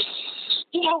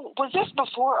 Was this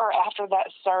before or after that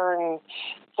CERN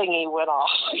thingy went off?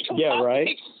 Yeah,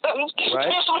 right. Right.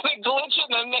 This was a glitch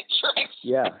in the matrix.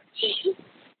 Yeah.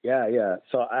 Yeah.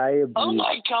 So oh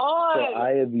my God. So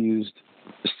I have used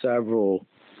several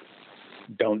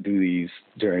don't do these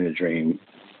during the dream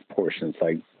portions.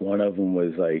 Like one of them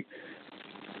was like,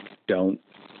 don't,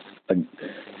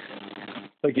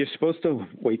 like you're supposed to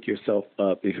wake yourself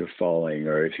up if you're falling,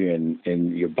 or if you're in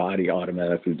your body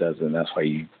automatically does it, and that's why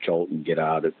you jolt and get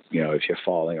out of, if you're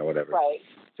falling or whatever. Right.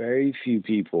 Very few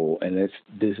people, and this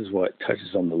is what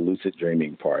touches on the lucid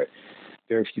dreaming part.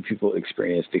 Very few people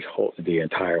experience the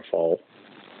entire fall.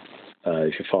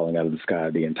 If you're falling out of the sky,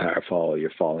 the entire fall,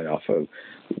 you're falling off of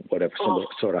whatever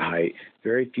sort of height.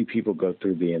 Very few people go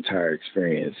through the entire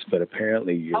experience, but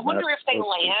apparently you're I wonder if they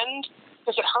land,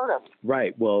 does it hurt them?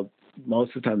 Right. Well,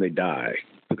 most of the time they die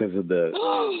because of the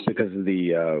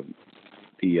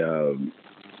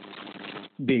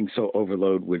being so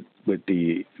overloaded with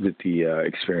the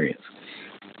experience.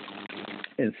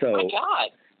 And so, oh my God.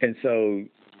 And so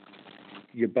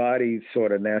your body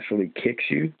sort of naturally kicks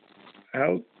you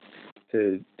out,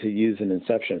 to use an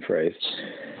Inception phrase.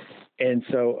 And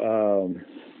so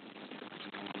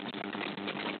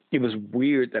it was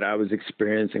weird that I was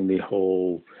experiencing the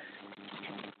whole,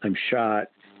 I'm shot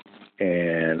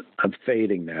and I'm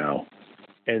fading now.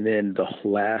 And then the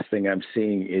last thing I'm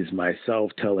seeing is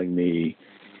myself telling me,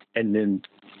 and then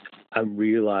I'm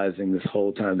realizing this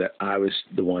whole time that I was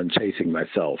the one chasing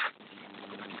myself.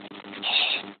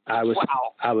 I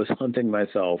was hunting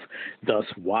myself, thus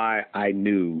why I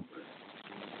knew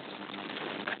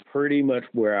pretty much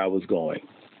where I was going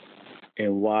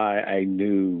and why I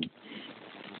knew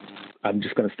I'm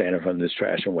just going to stand in front of this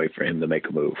trash and wait for him to make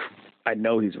a move. I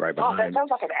know he's right behind me. Oh, that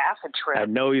sounds like an acid trip. I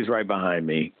know he's right behind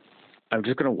me. I'm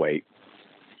just going to wait.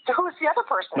 So who was the other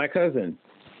person? My cousin.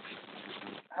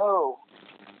 Oh.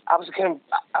 I was gonna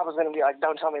be like,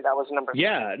 don't tell me that was number 3.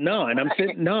 Yeah, no, and I'm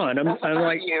sitting,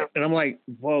 I'm like,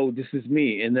 whoa, this is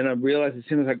me. And then I realized as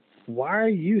soon as like, why are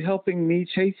you helping me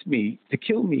chase me to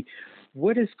kill me?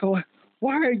 Why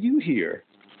are you here?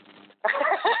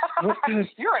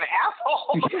 You're an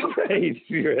asshole. Right.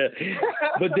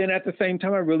 But then at the same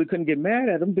time, I really couldn't get mad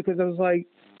at him because I was like,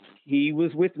 he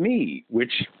was with me,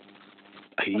 which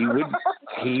he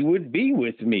would be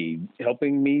with me,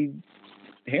 helping me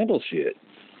handle shit.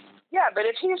 Yeah, but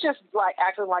if he's just like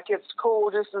acting like it's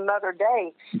cool, just another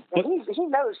day, then he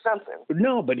knows something.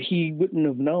 No, but he wouldn't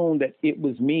have known that it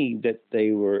was me that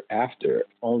they were after.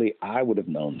 Only I would have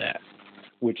known that,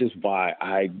 which is why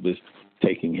I was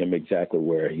taking him exactly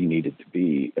where he needed to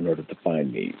be in order to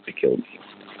find me to kill me.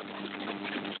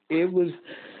 It was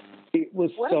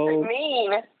What so. does it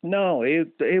mean? No,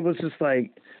 it was just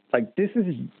like this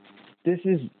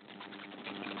is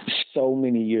so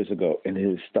many years ago, and it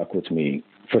has stuck with me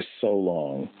for so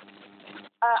long.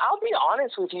 I'll be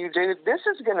honest with you, dude. This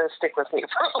is gonna stick with me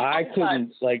for a long I couldn't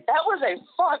time. like That was a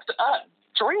fucked up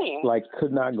dream. like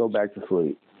could not go back to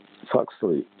sleep. Fuck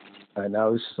sleep. And I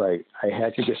was just like, I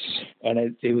had to get,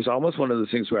 and it was almost one of those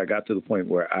things where I got to the point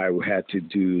where I had to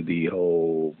do the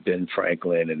whole Ben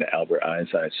Franklin and the Albert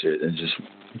Einstein shit and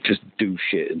just do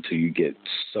shit until you get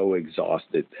so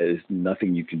exhausted there's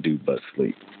nothing you can do but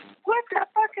sleep. What the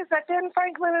fuck is that Ben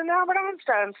Franklin and Albert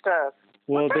Einstein stuff?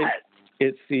 Well, What's that?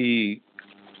 it's the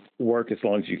work as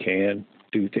long as you can.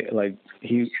 Do like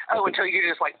he. Until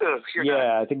you're just like, ugh, you're done.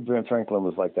 Yeah, I think Ben Franklin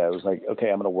was like that. It was like, okay,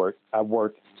 I'm gonna work. I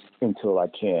work until I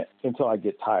can't, until I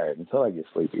get tired, until I get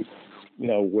sleepy. You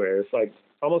know, where it's like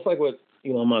almost like what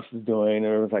Elon Musk is doing. And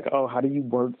it was like, oh, how do you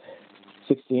work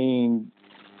 20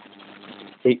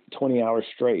 hours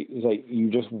straight? It's like you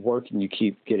just work and you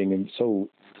keep getting so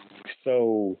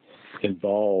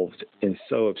involved and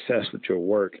so obsessed with your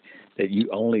work that you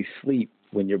only sleep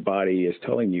when your body is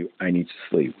telling you, I need to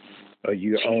sleep. Or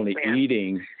you're only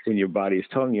eating when your body is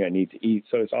telling you, I need to eat.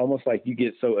 So it's almost like you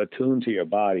get so attuned to your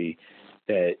body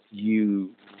that you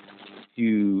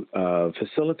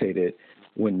facilitate it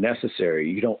when necessary.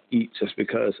 You don't eat just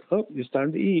because, oh, it's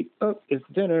time to eat. Oh, it's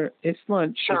dinner. It's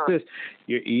lunch. Sure. It's this.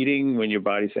 You're eating when your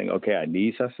body's saying, okay, I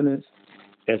need sustenance,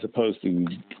 as opposed to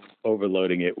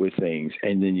overloading it with things.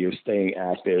 And then you're staying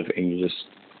active and you're just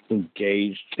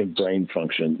engaged in brain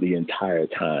function the entire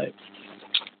time.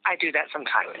 I do that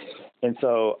sometimes. And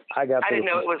so I didn't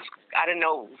know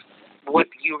what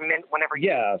you meant whenever you.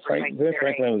 Yeah, Ben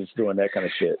Franklin was doing that kind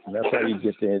of shit, and that's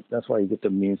why you get the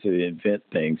means to invent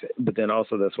things. But then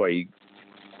also that's why you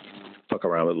fuck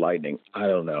around with lightning. I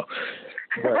don't know.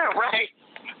 But, right.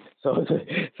 So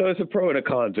it's a pro and a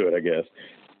con to it, I guess.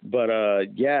 But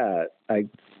yeah, that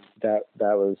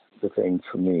was the thing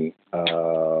for me.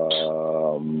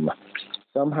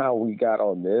 Somehow we got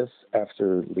on this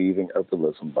after leaving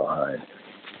herbalism behind.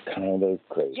 Kind of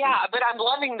crazy. Yeah, but I'm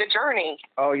loving the journey.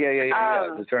 Oh, yeah.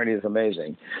 The journey is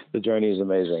amazing.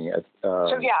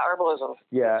 So, yeah, herbalism.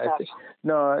 Yeah.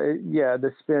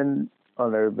 The spin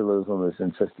on herbalism is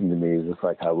interesting to me. It's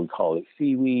like how we call it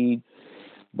seaweed,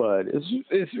 but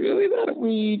it's really not a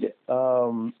weed.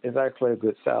 It's actually a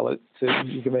good salad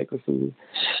you can make with seaweed.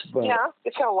 But, yeah,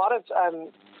 it's got a lot of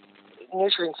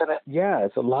nutrients in it. Yeah,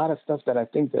 it's a lot of stuff that I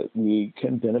think that we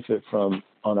can benefit from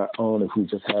on our own if we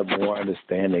just have more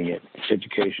understanding and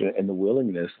education and the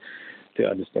willingness to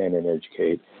understand and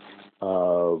educate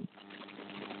ourselves.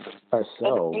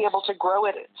 And be able to grow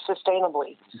it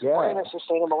sustainably. Yeah. Or in a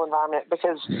sustainable environment,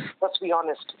 because let's be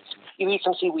honest, you eat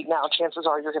some seaweed now, chances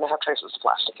are you're going to have traces of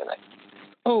plastic in it.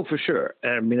 Oh, for sure.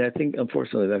 I mean,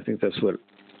 unfortunately, that's what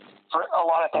for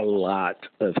a lot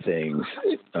of things.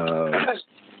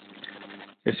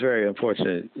 It's very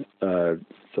unfortunate.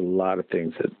 It's a lot of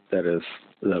things that are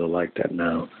like that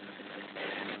now.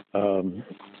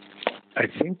 I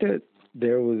think that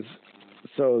there was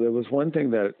one thing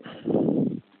that,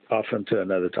 off into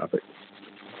another topic.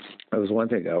 There was one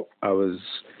thing I was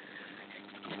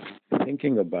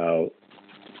thinking about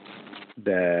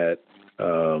that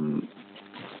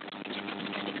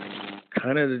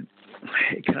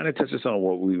it kind of touches on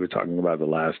what we were talking about the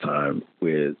last time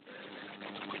with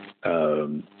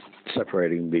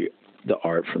separating the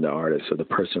art from the artist, or the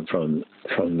person from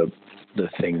the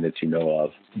thing that you know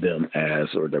of them as,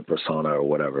 or their persona or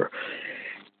whatever.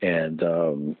 And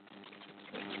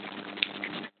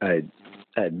I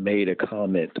made a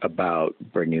comment about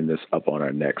bringing this up on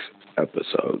our next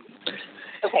episode.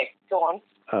 Okay, go on.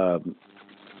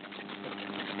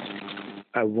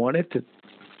 I wanted to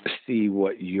see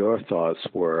what your thoughts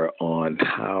were on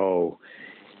how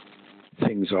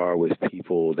things are with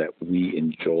people that we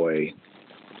enjoy,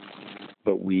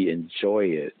 but we enjoy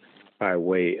it by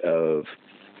way of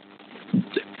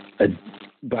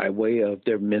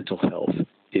their mental health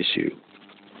issue.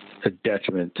 A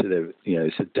detriment to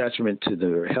it's a detriment to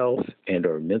their health and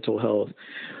or mental health.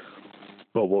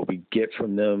 But what we get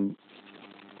from them,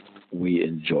 we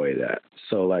enjoy that.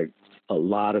 So like a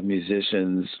lot of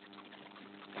musicians,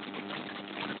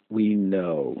 we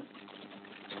know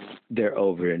they're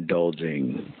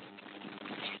overindulging.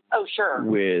 Oh, sure.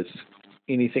 With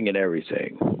anything and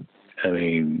everything. I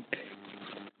mean,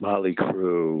 Motley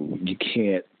Crue, you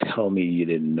can't tell me you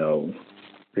didn't know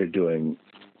they're doing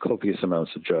copious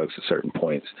amounts of drugs at certain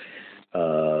points.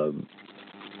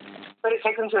 But it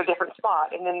takes them to a different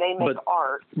spot, and then they make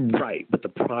art. Right, but the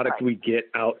product we get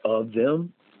out of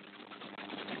them,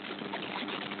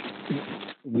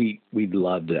 we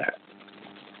love that.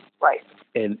 Right.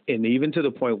 And even to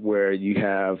the point where you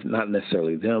have not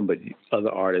necessarily them, but other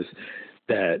artists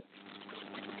that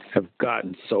have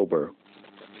gotten sober,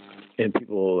 and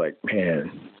people are like,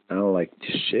 man, I don't like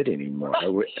this shit anymore.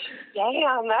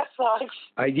 Damn, that sucks.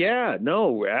 Right.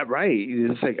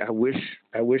 It's like I wish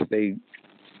they.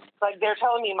 Like they're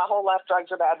telling me my whole life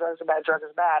drugs are bad.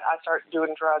 I start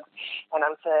doing drugs, and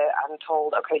I'm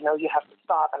told, okay, no, you have to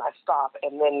stop, and I stop,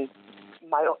 and then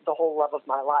the whole love of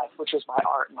my life, which is my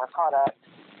art, my product,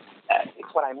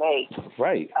 it's what I make,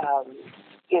 right,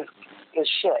 is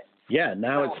shit. Yeah,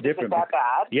 now it's different. Is that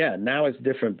bad? Yeah, now it's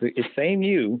different. It's same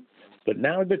you, but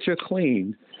now that you're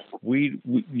clean,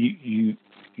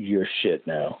 you're shit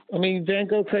now. I mean, Van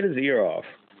Gogh cut his ear off.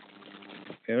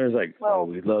 And it was like,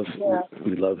 we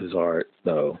love his art,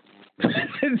 though.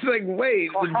 It's like,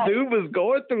 wait, the dude was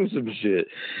going through some shit.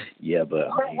 Yeah, but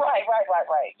right.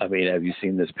 I mean, have you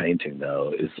seen this painting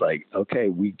though? It's like, okay,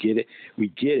 we get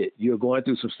it. You're going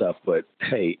through some stuff, but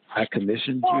hey, I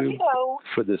commissioned you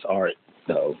for this art,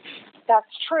 though.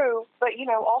 That's true, but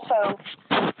also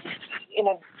in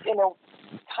a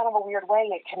kind of a weird way,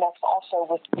 it connects also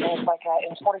with things like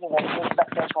in sporting events that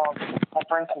goes wrong. Like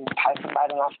for instance, Tyson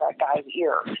biting off that guy's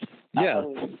ear. Yeah.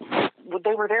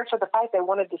 They were there for the fight. They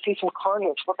wanted to see some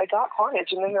carnage. Well, they got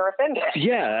carnage, and then they're offended.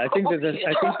 Yeah, I think that's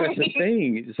the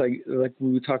thing. It's like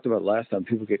we talked about last time.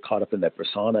 People get caught up in that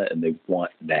persona, and they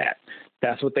want that.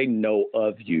 That's what they know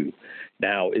of you.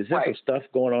 Now, is there some stuff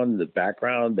going on in the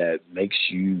background that makes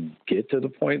you get to the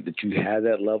point that you have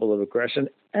that level of aggression?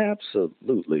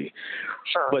 Absolutely.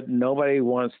 Sure. But nobody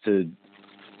wants to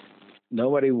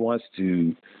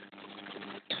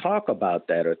talk about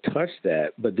that or touch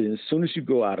that. But then as soon as you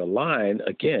go out of line,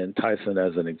 again, Tyson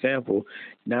as an example,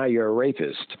 now you're a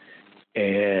rapist.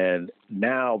 And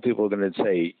now people are going to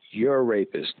say, you're a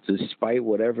rapist, despite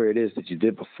whatever it is that you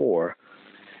did before,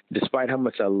 despite how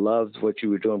much I loved what you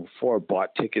were doing before,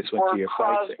 bought tickets, went to your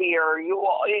fights.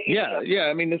 Yeah.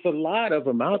 I mean, there's a lot of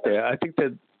them out there. I think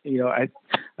that,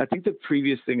 I think the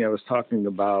previous thing I was talking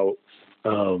about,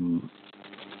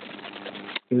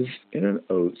 it was in an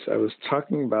Oates. I was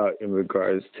talking about in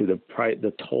regards to the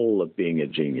toll of being a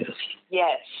genius.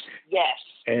 Yes.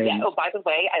 And, yeah. Oh, by the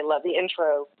way, I love the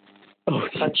intro. Oh,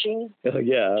 Punching. Oh,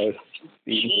 yeah.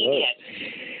 Genius.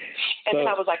 And then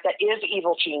I was like, that is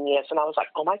evil genius. And I was like,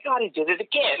 oh my God, he did it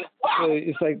again. Wow. So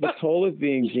it's like the toll of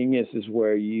being genius is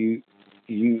where you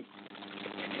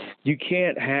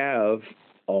can't have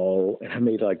all, and I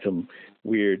made like some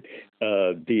weird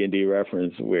D&D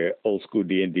reference where old school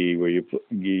D&D where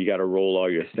you got to roll all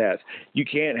your stats. You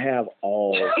can't have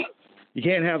all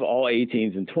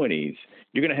 18s and 20s.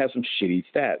 You're going to have some shitty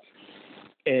stats.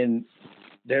 And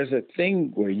there's a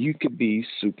thing where you could be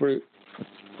super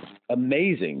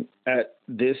amazing at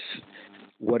this,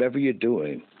 whatever you're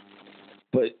doing,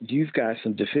 but you've got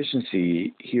some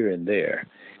deficiency here and there.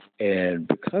 And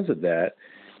because of that,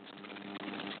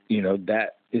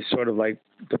 that is sort of like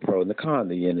the pro and the con,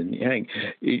 the yin and the yang.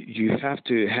 You have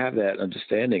to have that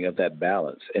understanding of that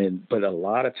balance. But a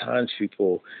lot of times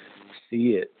people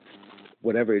see it,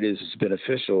 whatever it is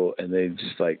beneficial, and they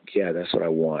just like, yeah, that's what I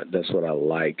want. That's what I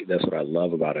like. That's what I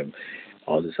love about him.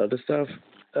 All this other stuff,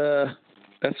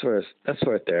 that's for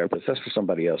a therapist. That's for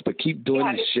somebody else. But keep doing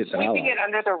this shit that I like. Sweeping it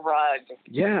under the rug.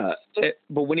 Yeah,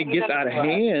 but when it gets out of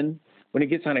hand, and it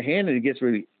gets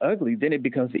really ugly, then it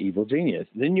becomes the evil genius.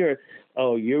 Then you.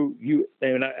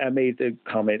 And I made the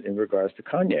comment in regards to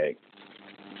Kanye.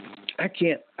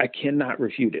 I cannot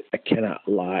refute it. I cannot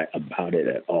lie about it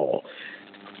at all.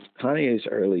 Kanye's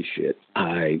early shit,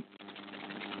 I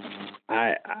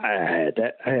had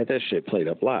that shit played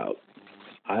up loud.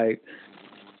 I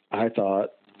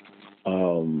thought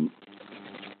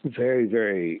very,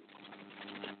 very,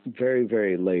 very,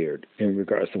 very layered in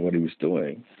regards to what he was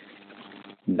doing.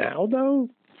 Now though,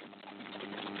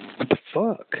 what the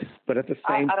fuck? But at the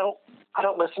same, I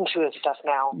don't listen to his stuff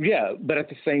now. Yeah, but at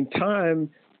the same time,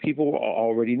 people are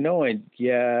already knowing.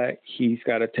 Yeah, he's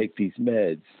got to take these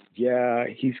meds. Yeah,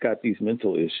 he's got these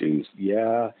mental issues.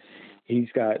 Yeah, he's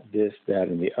got this, that,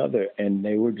 and the other. And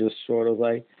they were just sort of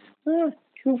like,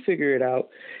 he'll figure it out.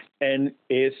 And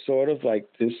it's sort of like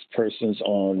this person's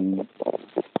on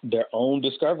their own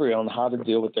discovery on how to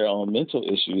deal with their own mental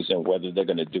issues and whether they're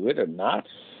going to do it or not.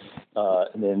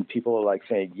 And then people are like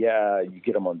saying, yeah, you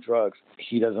get him on drugs.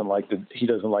 He doesn't like the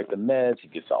meds. He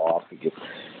gets off.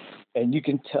 And you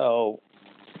can tell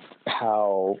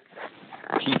how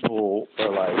people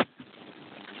are like,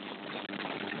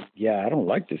 yeah, I don't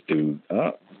like this dude.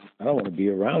 I don't want to be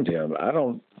around him. I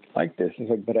don't like this. It's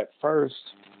like, but at first,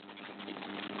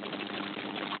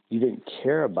 you didn't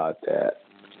care about that.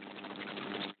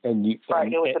 And you, right,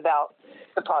 it was about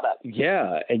the product.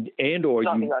 Yeah, and or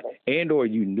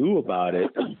you knew about it,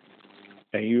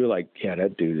 and you were like, yeah,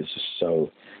 that dude is just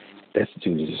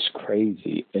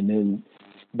crazy. And then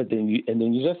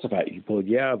you justify it. You pull,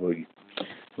 yeah, but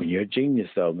when you're a genius,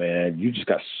 though, man, you just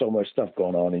got so much stuff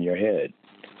going on in your head.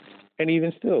 And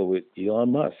even still with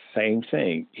Elon Musk, same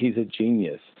thing. He's a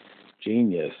genius.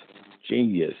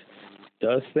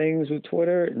 Does things with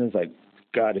Twitter, and it's like,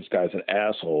 God, this guy's an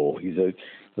asshole. It's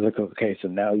like, okay, so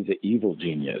now he's an evil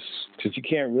genius. Because you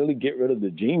can't really get rid of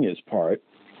the genius part.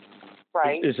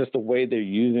 Right. It's just the way they're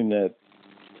using that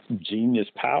genius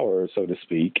power, so to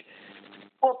speak.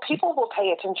 Well, people will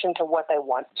pay attention to what they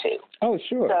want to. Oh,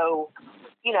 sure. So,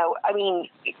 I mean,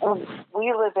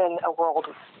 we live in a world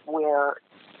where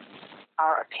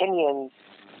our opinions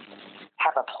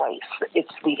have a place.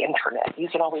 It's the internet. You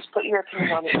can always put your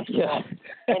opinion on the internet,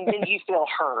 and then you feel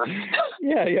heard.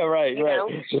 Yeah, right.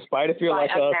 Despite if you're like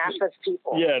us, massive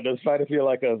people. Yeah, despite if you're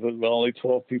like us, only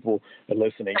 12 people are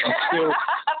listening. You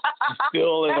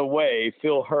still, in a way,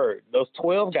 feel heard. Those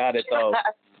 12 got it, though.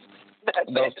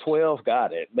 Those 12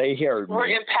 got it. They heard me. We're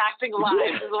impacting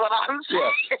lives, is what I'm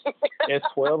saying. Yeah. There's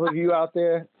 12 of you out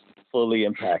there fully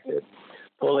impacted.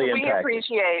 We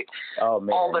appreciate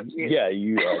all of you. Yeah,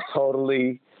 you are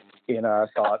totally in our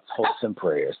thoughts, hopes, and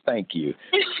prayers. Thank you.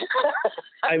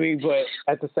 I mean, but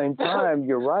at the same time,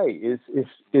 you're right. It's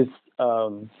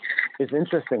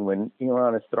interesting when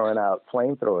Elon is throwing out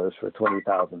flamethrowers for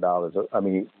 $20,000. I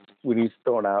mean, when he's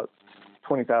throwing out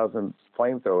 20,000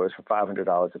 flamethrowers for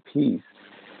 $500 a piece.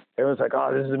 Everyone's like,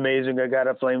 oh, this is amazing. I got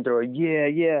a flamethrower.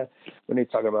 Yeah. When they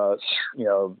talk about,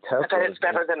 Tesla. I bet it's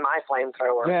better than my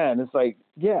flamethrower. Yeah, and it's like,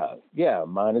 yeah.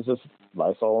 Mine is just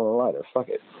Lysol and a lighter. Fuck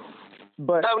it.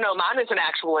 But oh, no, mine is an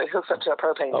actual, it hooks up to a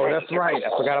propane tank. Oh, that's right. I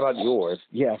forgot about yours.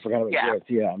 Yeah, I forgot about yours.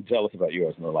 Yeah, I'm jealous about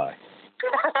yours, no lie.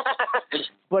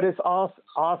 But it's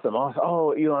awesome.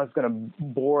 Oh, Elon's he's going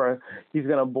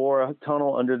to bore a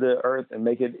tunnel under the earth and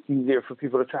make it easier for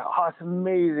people to travel. Oh, it's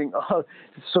amazing. Oh,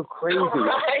 it's so crazy.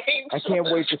 Right. I can't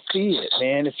wait to see it,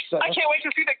 man. I can't wait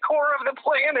to see the core of the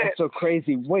planet. It's so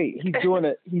crazy. Wait, he's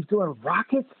doing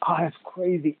rockets? Oh, that's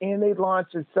crazy. And they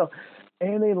launch themselves,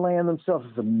 and they land themselves.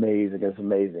 It's amazing.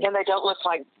 And they don't look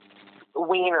like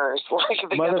wieners like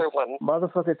the other one.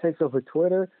 Motherfucker takes over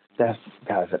Twitter. That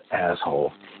guy's an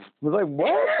asshole. I was like,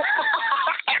 what?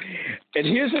 And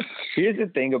here's the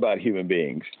thing about human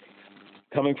beings.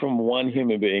 Coming from one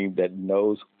human being that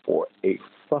knows for a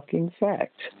fucking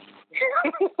fact.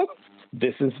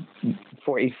 This is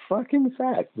for a fucking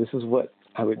fact. This is what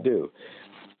I would do.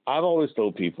 I've always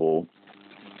told people,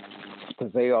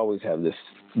 because they always have this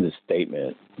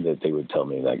statement that they would tell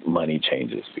me, like, money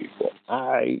changes people.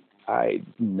 I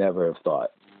never have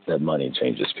thought that money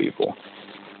changes people.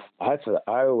 I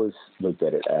always looked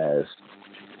at it as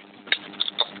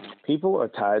people are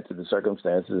tied to the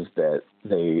circumstances that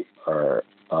they are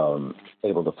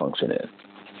able to function in.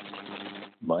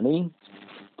 Money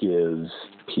gives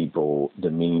people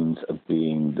the means of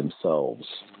being themselves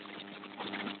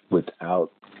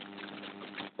without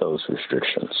those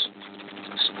restrictions.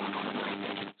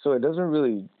 So it doesn't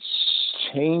really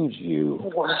change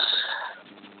you.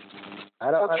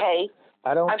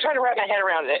 I'm trying to wrap my head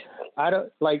around it.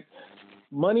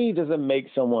 Money doesn't make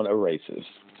someone a racist.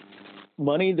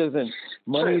 Money doesn't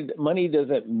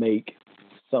make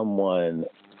someone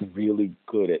really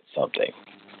good at something.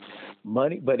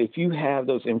 But if you have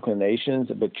those inclinations,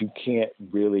 but you can't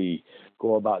really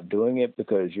go about doing it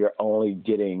because you're only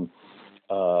getting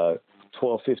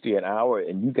 $12.50 an hour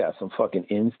and you got some fucking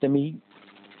ends to meet,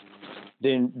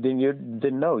 then you're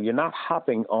not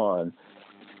hopping on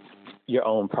your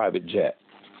own private jet.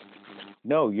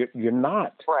 No, you're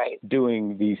not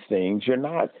doing these things. You're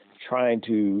not trying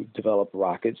to develop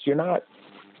rockets. You're not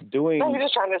doing. No, you're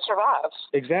just trying to survive.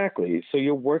 Exactly. So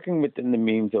you're working within the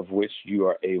means of which you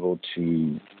are able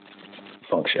to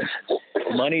function.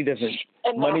 Money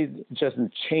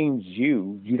doesn't change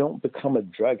you. You don't become a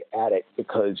drug addict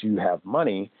because you have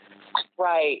money.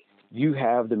 Right. You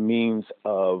have the means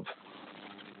of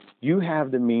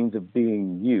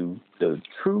being you, the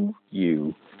true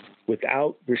you,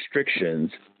 without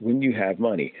restrictions when you have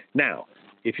money. Now,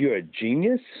 if you're a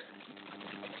genius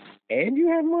and you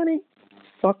have money,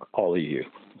 fuck all of you.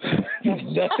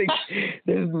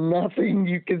 there's nothing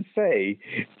you can say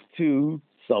to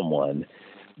someone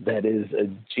that is a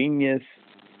genius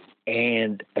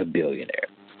and a billionaire.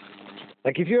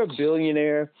 Like if you're a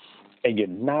billionaire and you're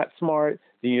not smart,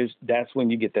 then that's when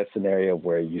you get that scenario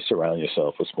where you surround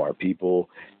yourself with smart people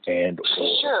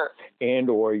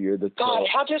or you're the God,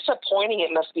 how disappointing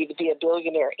it must be to be a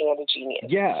billionaire and a genius.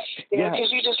 Yeah.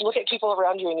 Because you just look at people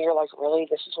around you and you're like, really,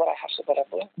 this is what I have to put up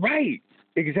with? Right.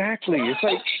 Exactly. It's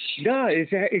like, no,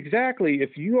 exactly.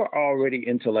 If you are already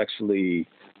intellectually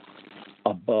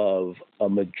above a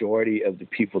majority of the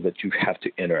people that you have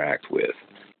to interact with,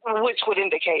 which would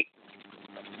indicate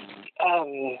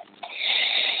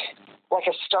like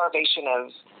a starvation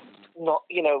of, what's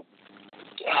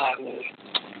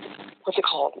it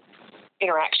called?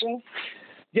 Interaction.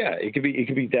 Yeah, it could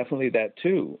be definitely that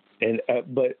too. And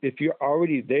but if you're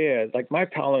already there, like my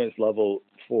tolerance level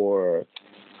for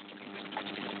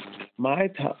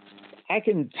I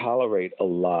can tolerate a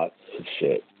lot of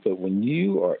shit, but when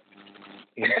you are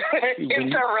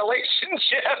it's a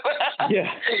relationship.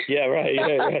 Yeah, right.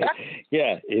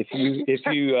 Yeah, if you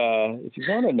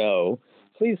want to know,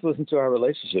 please listen to our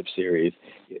relationship series.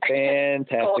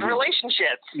 Fantastic. Old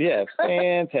relationships. Yeah,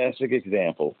 fantastic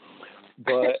example.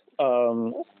 But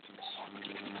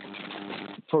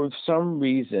for some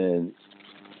reason,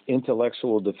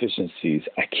 intellectual deficiencies,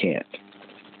 I can't.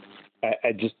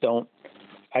 I just don't.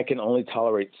 I can only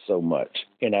tolerate so much,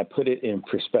 and I put it in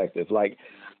perspective. Like,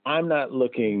 I'm not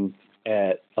looking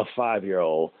at a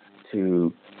 5-year-old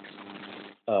to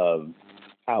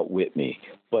outwit me,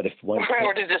 but if one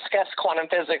or to discuss quantum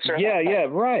physics or yeah,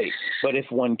 right. But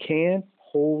if one can,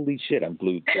 holy shit, I'm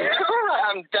glued to it.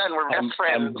 I'm done. We're best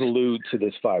friends. I'm glued to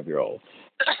this 5-year-old.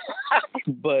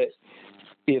 But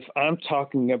if I'm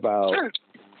talking about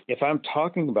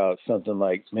something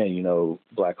like, man,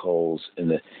 black holes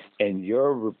and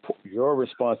your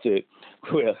response to it,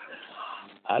 well,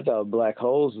 I thought black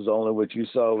holes was only what you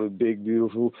saw with big,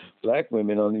 beautiful black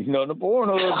women on the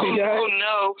porno. Oh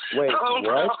no! Wait, what?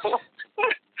 No.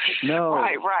 No.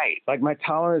 Right. Like my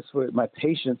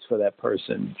patience for that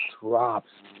person drops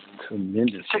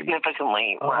tremendously.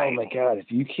 Significantly, oh, right. Oh my God! If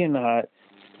you cannot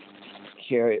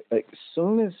carry it, like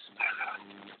soon as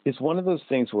it's one of those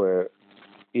things where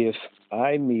if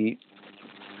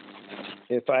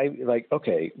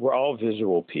okay, we're all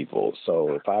visual people,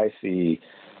 so if I see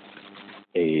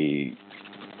a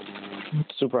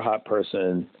super hot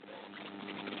person,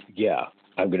 yeah,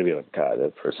 I'm going to be like, God,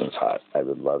 that person's hot. I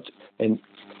would love to. And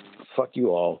fuck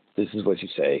you all. This is what you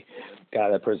say.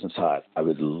 God, that person's hot. I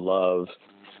would love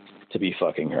to be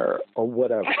fucking her or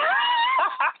whatever.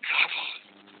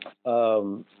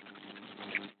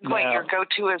 Your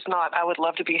go-to is not, I would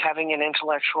love to be having an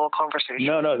intellectual conversation.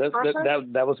 No,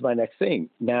 that was my next thing.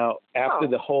 Now, after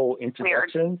the whole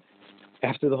introduction,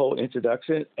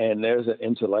 and there's an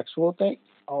intellectual thing,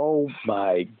 oh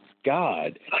my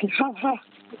God,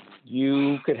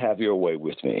 you could have your way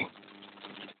with me.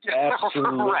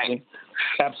 Absolutely, right.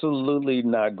 Absolutely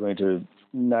not going to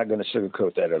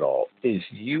sugarcoat that at all. Is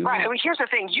you right? I mean, here's the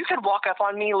thing: you could walk up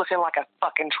on me looking like a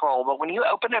fucking troll, but when you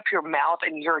open up your mouth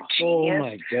and you're a genius, oh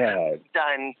my God,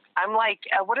 done. I'm like,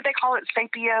 what do they call it?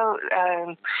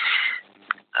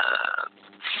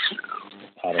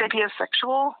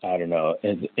 Sapiosexual? I don't know.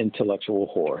 Intellectual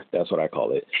whore. That's what I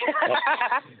call it.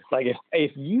 Like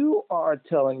if you are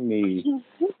telling me,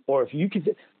 or if you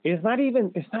could, it's not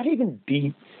even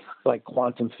deep like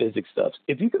quantum physics stuff.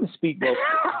 If you can speak right.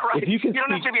 If you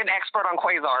don't have to be an expert on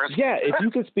quasars. Yeah, if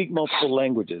you can speak multiple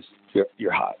languages,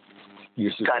 you're hot.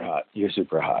 You're super done. hot. You're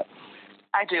super hot.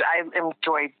 I do. I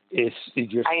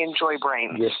enjoy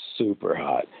brains. You're super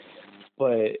hot,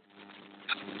 but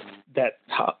that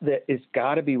it's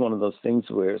got to be one of those things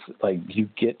where it's like you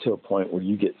get to a point where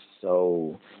you get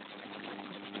so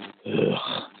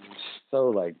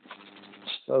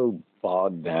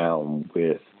bogged down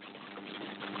with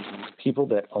people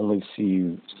that only see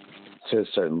you to a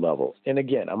certain level. And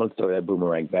again, I'm going to throw that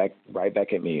boomerang right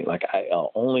back at me. Like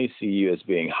I'll only see you as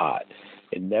being hot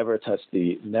and never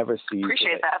see.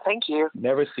 Appreciate that. Thank you.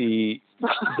 Never see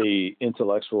the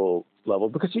intellectual level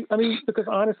because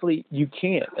honestly, you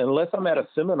can't unless I'm at a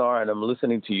seminar and I'm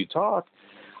listening to you talk.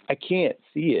 I can't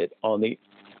see it on the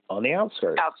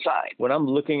outskirts. Outside. When I'm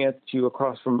looking at you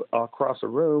across a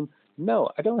room, no,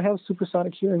 I don't have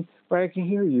supersonic hearing where I can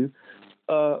hear you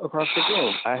across the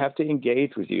room. I have to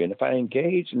engage with you, and if I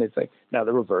engage, and it's like now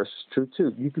the reverse is true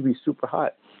too. You could be super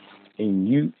hot, and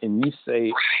you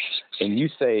say,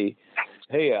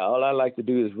 hey, all I like to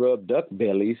do is rub duck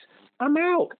bellies. I'm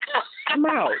out. I'm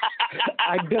out.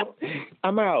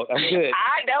 I'm out. I'm good.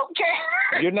 I don't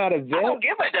care. You're not a vet? I don't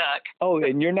give a duck. Oh,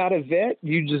 and you're not a vet?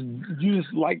 You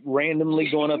just like randomly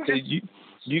going up to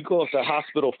you go up to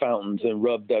hospital fountains and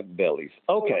rub duck bellies.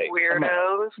 Okay.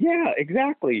 Weirdos. Yeah,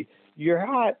 exactly. You're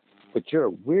hot, but you're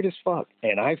weird as fuck.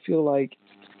 And I feel like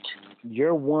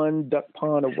you're one duck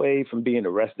pond away from being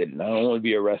arrested, and I don't want to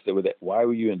be arrested with it. Why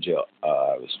were you in jail?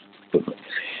 I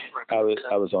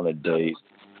was on a date,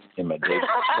 and my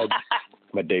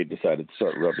date decided to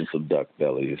start rubbing some duck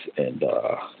bellies, and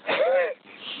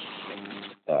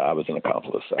I was an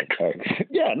accomplice.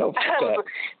 Yeah, no, fuck that.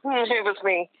 It was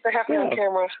me. They have me on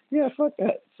camera. Yeah, fuck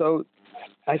that. So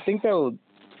I think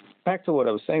back to what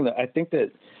I was saying, that I think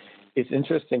that it's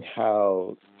interesting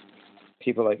how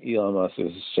people like Elon Musk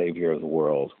is the savior of the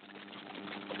world,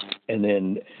 and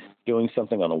then doing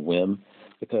something on a whim,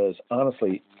 because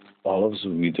honestly, all of us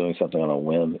would be doing something on a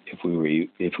whim if we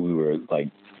were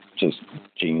like just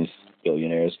genius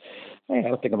billionaires. Hey, I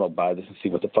don't think I'm gonna buy this and see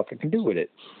what the fuck I can do with it.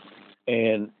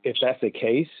 And if that's the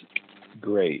case,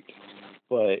 great.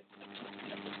 But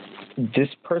this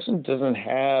person doesn't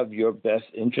have your best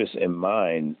interest in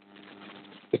mind,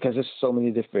 because there's so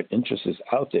many different interests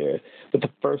out there. But the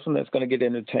person that's going to get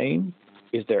entertained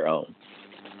is their own.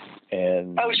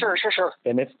 And sure.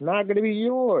 And it's not going to be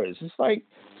yours. It's like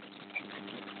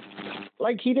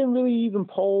he didn't really even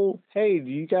poll, hey, do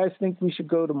you guys think we should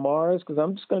go to Mars? Because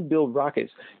I'm just going to build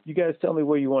rockets. You guys tell me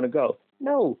where you want to go.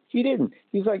 No, he didn't.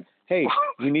 He's like, hey,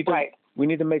 we need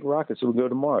to make rockets so we'll go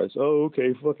to Mars. Oh,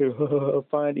 okay, fucking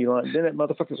fine, Elon. Then that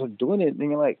motherfuckers are doing it, and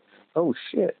you're like, oh,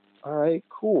 shit. All right,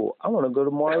 cool. I want to go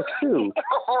to Mars, too.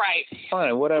 Right.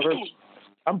 Fine, whatever.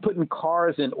 I'm putting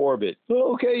cars in orbit.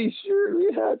 Okay, sure.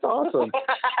 Yeah, it's awesome.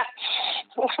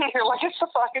 You're like, it's the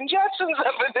fucking Jetsons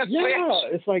up in this bitch.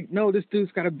 Yeah, it's like, no, this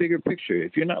dude's got a bigger picture.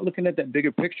 If you're not looking at that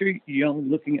bigger picture, you're only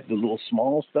looking at the little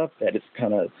small stuff that is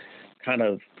kind of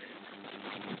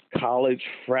college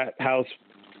frat house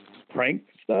prank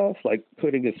stuff, like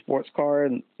putting a sports car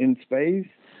in space.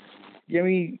 I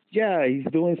mean, yeah, he's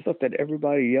doing stuff that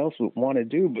everybody else would want to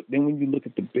do, but then when you look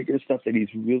at the bigger stuff that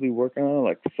he's really working on,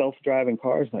 like self-driving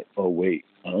cars, like, oh, wait,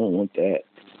 I don't want that.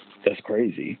 That's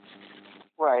crazy.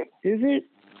 Right. Is it?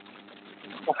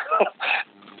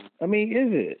 I mean,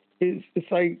 is it? It's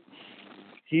like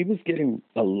he was getting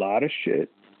a lot of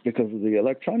shit because of the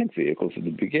electronic vehicles at the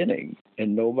beginning,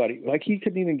 and nobody, like, he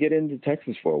couldn't even get into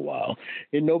Texas for a while,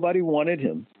 and nobody wanted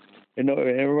him. And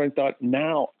everyone thought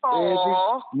now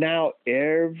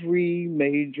every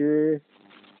major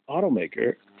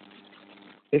automaker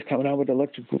is coming out with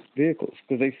electric vehicles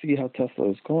because they see how Tesla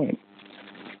is going.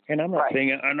 And I'm not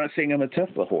saying I'm a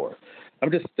Tesla whore.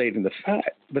 I'm just stating the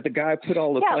fact. But the guy put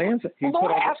all the plans.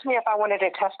 Laura asked me if I wanted a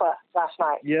Tesla last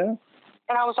night. Yeah.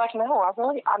 And I was like, no, I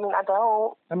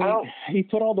don't. He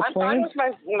put all the plans. I'm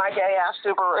fine with my gay ass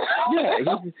Subaru.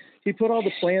 Yeah, he put all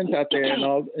the plans out there and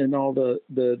all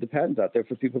the patents out there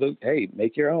for people to, hey,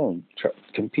 make your own,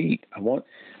 compete. I want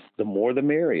the more the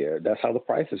merrier. That's how the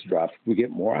prices drop. We get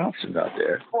more options out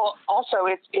there. Well, also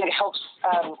it helps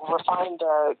refine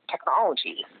the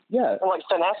technology. Yeah, and like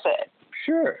finesse it.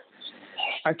 Sure.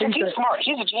 I think he's smart.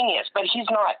 He's a genius, but he's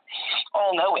not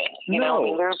all-knowing. You know, I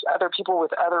mean, there's other people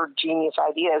with other genius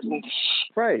ideas, and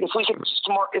if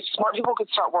smart people could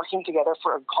start working together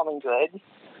for a common good.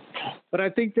 But I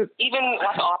think that even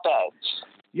like op-eds.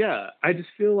 Yeah, I just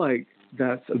feel like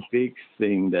that's a big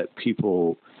thing that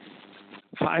people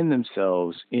find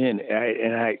themselves in.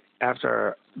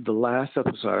 After the last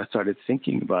episode, I started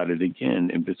thinking about it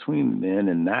again. And between then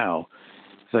and now,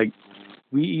 it's like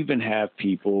we even have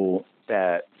people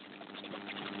that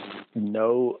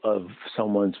know of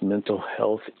someone's mental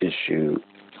health issue,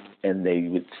 and they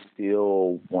would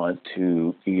still want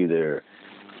to either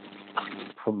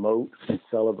promote and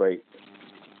celebrate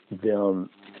them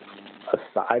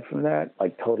aside from that,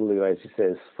 like totally, like she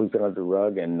says, sweeping under the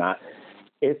rug, and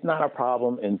it's not a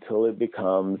problem until it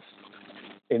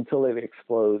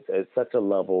explodes at such a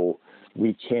level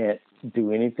we can't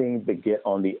do anything but get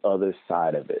on the other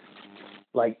side of it.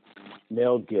 Like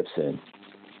Mel Gibson,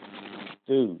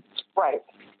 dude. Right.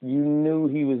 You knew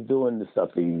he was doing the stuff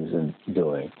that he was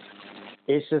doing.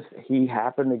 It's just he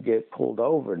happened to get pulled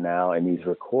over now, and he's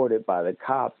recorded by the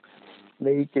cops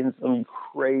making some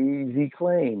crazy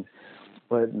claims.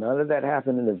 But none of that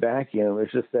happened in a vacuum.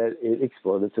 It's just that it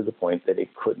exploded to the point that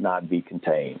it could not be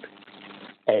contained.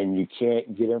 And you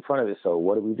can't get in front of it. So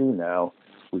what do we do now?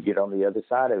 We get on the other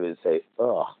side of it and say,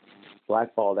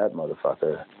 blackball that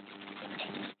motherfucker.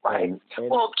 Right.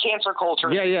 Well, cancer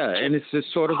culture. Yeah. And it's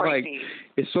just sort of crazy.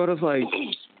 Like,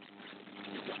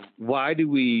 why do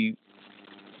we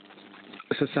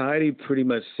society pretty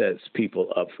much sets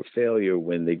people up for failure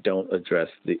when they don't address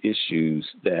the issues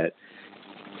that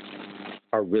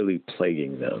are really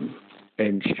plaguing them.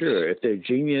 And sure, if they're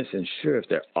genius, and sure, if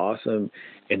they're awesome,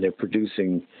 and they're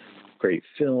producing great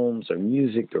films or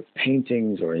music or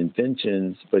paintings or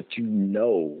inventions, but you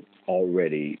know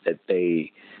already that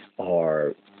they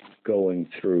are going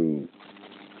through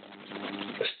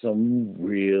some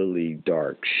really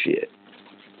dark shit.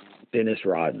 Dennis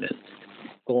Rodman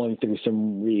going through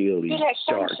some really at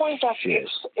some dark point shit.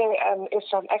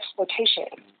 It's an exploitation.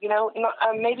 You know,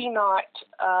 maybe not.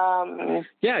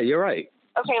 Yeah, you're right.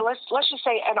 Okay, let's just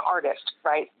say an artist,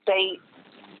 right?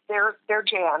 Their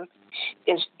jam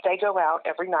is they go out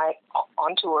every night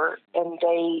on tour and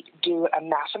they do a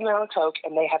massive amount of coke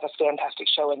and they have a fantastic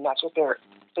show, and that's what their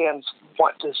fans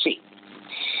want to see.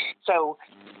 So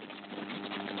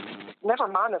never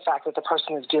mind the fact that the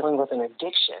person is dealing with an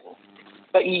addiction,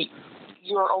 but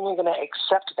you're only going to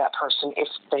accept that person if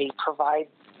they provide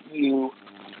you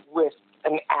with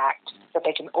an act that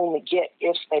they can only get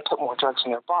if they put more drugs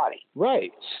in their body.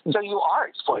 Right. So you are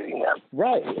exploiting them.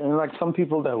 Right. And like some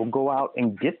people that will go out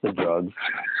and get the drugs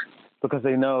because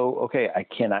they know, okay, I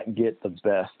cannot get the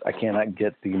best, I cannot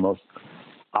get the most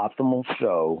optimal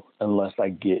show unless I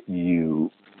get you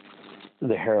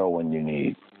the heroin you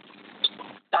need.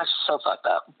 That's so fucked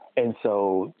up. And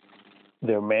so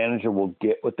their manager will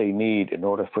get what they need in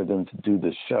order for them to do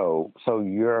the show. So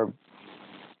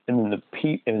and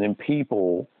then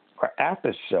people are at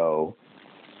the show,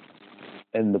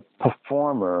 and the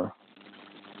performer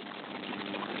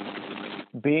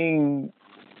being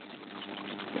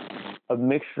a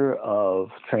mixture of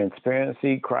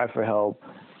transparency, cry for help,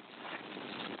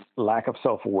 lack of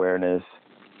self-awareness,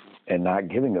 and not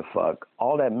giving a fuck,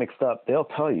 all that mixed up, they'll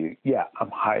tell you, yeah,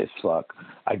 I'm high as fuck.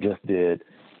 I just did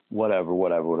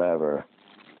whatever,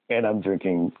 and I'm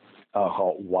drinking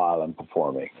alcohol while I'm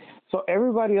performing. So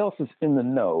everybody else is in the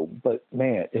know, but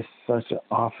man, it's such an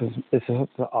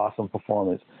awesome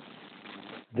performance.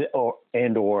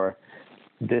 Or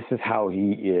this is how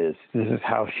he is. This is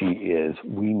how she is.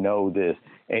 We know this.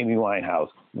 Amy Winehouse,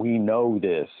 we know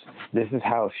this. This is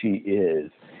how she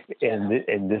is. And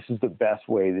this is the best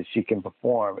way that she can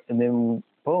perform. And then,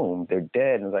 boom, they're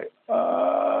dead. And it's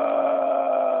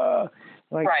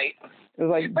like, right. It was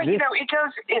like, but,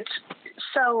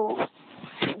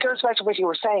 it goes back to what you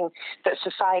were saying, that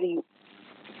society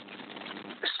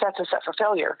sets us up for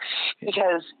failure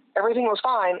because everything was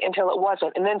fine until it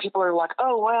wasn't. And then people are like,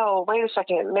 oh, well, wait a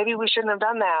second, maybe we shouldn't have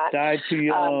done that. Died too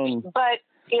young. But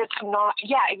it's not,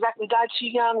 yeah, exactly, died too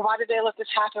young. Why did they let this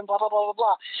happen? Blah, blah, blah, blah,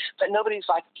 blah. But nobody's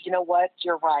like, you know what?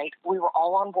 You're right. We were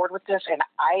all on board with this. And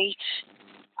I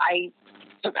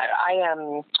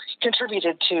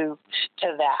contributed to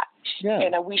that. Yeah.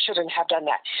 And we shouldn't have done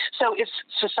that. So it's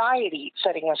society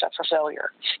setting us up for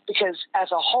failure because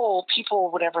as a whole, people,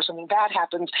 whenever something bad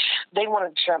happens, they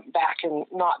want to jump back and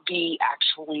not be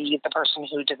actually the person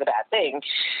who did the bad thing.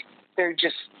 They're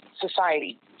just,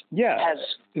 society has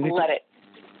let it.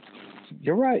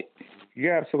 You're right.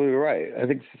 You're absolutely right. I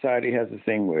think society has this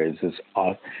thing where it's just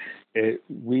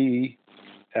we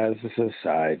as a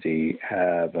society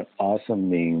have an awesome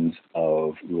means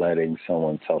of letting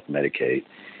someone self-medicate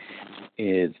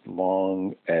as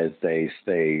long as they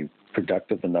stay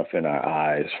productive enough in our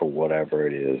eyes for whatever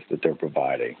it is that they're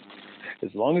providing.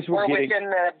 As long as we're getting within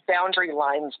the boundary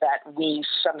lines that we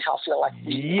somehow feel like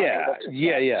we are able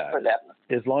to for them.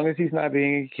 As long as he's not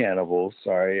being a cannibal,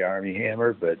 sorry, Armie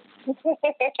Hammer, but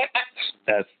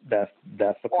that's the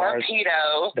or card.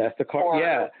 pedo. That's the card.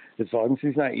 Yeah, as long as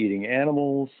he's not eating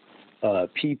animals,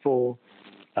 people,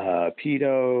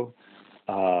 pedo,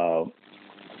 or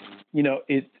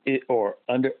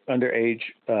underage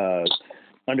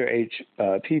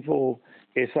people.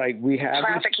 It's like we have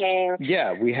trafficking.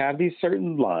 We have these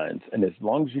certain lines, and as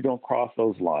long as you don't cross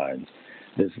those lines,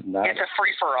 this is not. It's a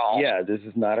free for all. Yeah, this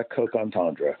is not a Coke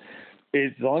entendre.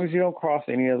 As long as you don't cross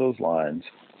any of those lines,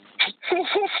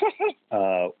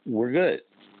 we're good.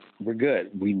 We're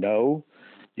good. We know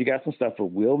you got some stuff, but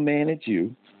we'll manage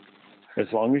you as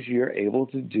long as you're able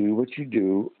to do what you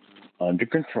do under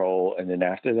control, and then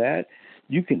after that,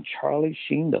 you can Charlie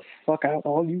Sheen the fuck out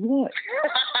all you want.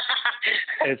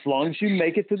 As long as you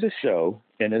make it to the show,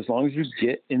 and as long as you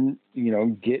get in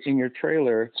your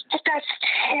trailer. But that's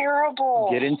terrible.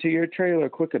 Get into your trailer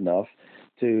quick enough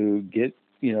to get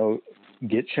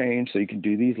changed so you can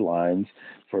do these lines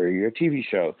for your TV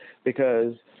show.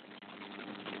 Because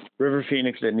River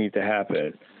Phoenix didn't need to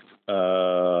happen.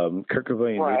 Kurt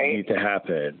Cobain didn't need to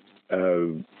happen.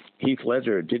 Heath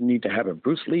Ledger didn't need to happen.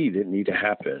 Bruce Lee didn't need to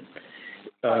happen.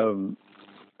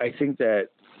 I think that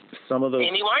some of those.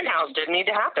 Amy Winehouse didn't need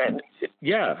to happen.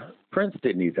 Yeah, Prince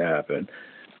didn't need to happen.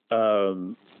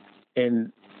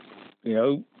 And, you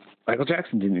know, Michael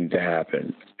Jackson didn't need to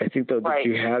happen. I think, though, that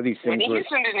you have these things. Whitney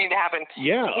Houston didn't need to happen.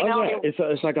 Yeah,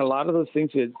 It's like a lot of those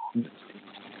things that,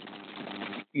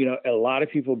 you know, a lot of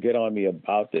people get on me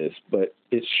about this, but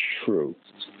it's true.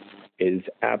 It is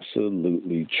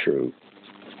absolutely true.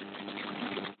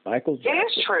 Michael Jackson.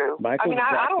 It is true. Michael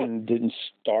Jackson didn't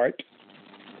start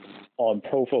on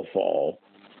propofol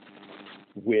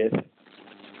with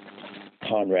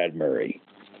Conrad Murray.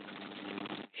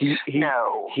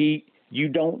 You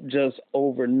don't just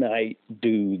overnight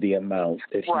do the amount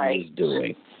that he was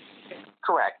doing.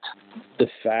 Correct. The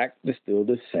fact is still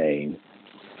the same.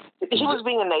 He was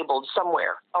being enabled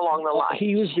somewhere along the line.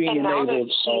 He was being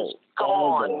enabled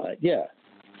all the line. Yeah.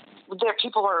 There,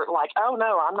 people are like, "Oh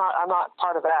no, I'm not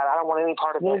part of that. I don't want any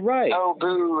part of it." Well, right. Oh,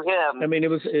 boo him. I mean,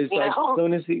 it's like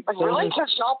soon as he really,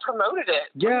 because y'all promoted it.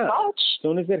 Yeah. Much. As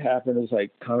soon as it happened, it was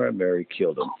like Conrad Murray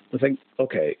killed him. It's like,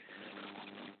 okay,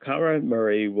 Conrad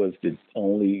Murray was the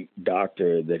only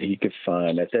doctor that he could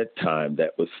find at that time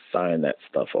that was signing that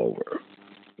stuff over,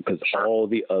 because all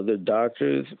the other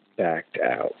doctors backed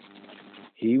out.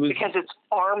 Because it's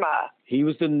pharma. He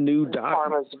was the new doctor.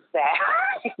 Pharma's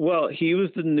bad. Well, he was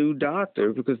the new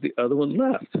doctor because the other one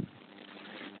left.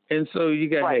 And so you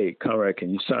got, hey, Conrad,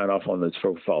 can you sign off on this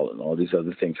propofol and all these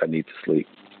other things? I need to sleep.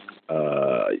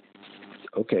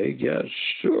 Okay, yeah,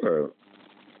 sure,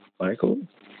 Michael.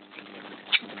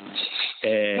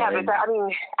 And, yeah, but at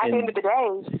the end of the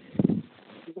day,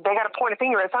 they got to point a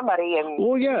finger at somebody, and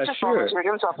just volunteer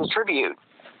himself as tribute.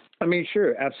 I mean,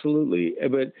 sure, absolutely.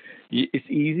 But it's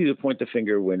easy to point the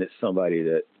finger when it's somebody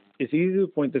that. It's easy to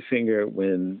point the finger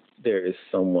when there is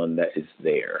someone that is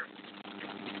there.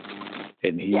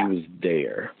 And he was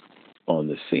there on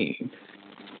the scene.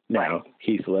 Now,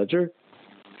 Heath Ledger,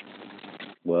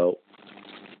 well,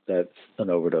 that's an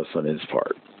overdose on his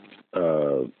part.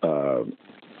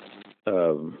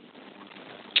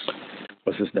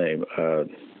 What's his name?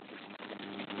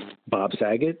 Bob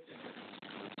Saget.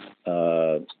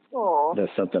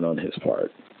 That's something on his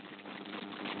part.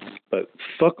 But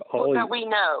fuck all that we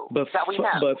know. But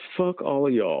fuck all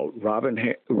of y'all.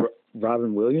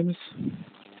 Robin Williams.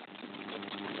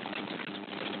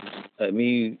 I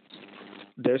mean,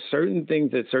 there's certain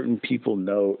things that certain people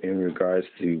know in regards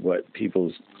to what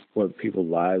people's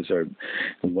lives are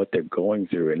and what they're going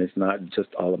through, and it's not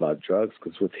just all about drugs.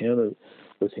 Because with him it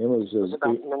was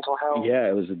about mental health. Yeah,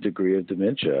 it was a degree of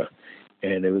dementia,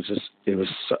 and it was.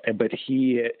 But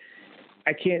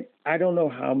I don't know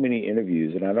how many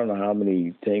interviews and I don't know how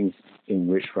many things in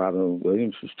which Robin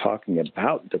Williams was talking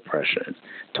about depression,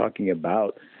 talking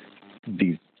about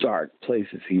these dark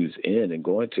places he was in and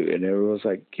going to, and everyone was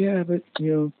like, yeah, but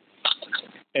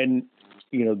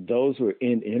those were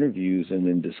in interviews and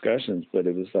in discussions, but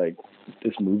it was like,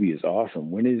 this movie is awesome.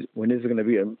 When is it going to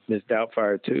be a Miss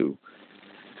Doubtfire 2?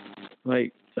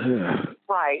 Like,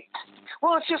 right.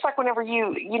 Well, it's just like whenever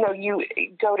you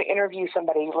go to interview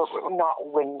somebody, not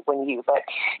when you, but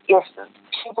if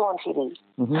people on TV,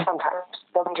 sometimes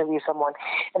they'll interview someone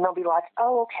and they'll be like,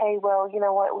 oh, okay, well, you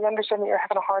know what, we understand that you're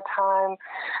having a hard time,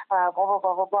 blah, blah,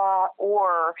 blah, blah, blah,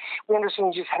 or we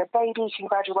understand you just had a baby,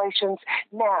 congratulations.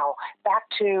 Now, back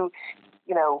to,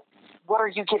 what are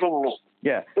you giving me?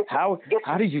 Yeah. How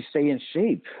did you stay in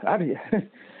shape? How did you?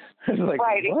 Like,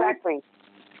 right, what? Exactly.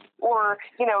 Or,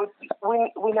 we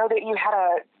know that you had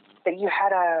a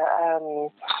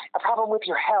problem with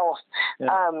your health.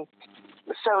 Yeah.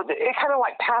 So it kind of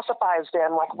like pacifies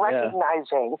them, like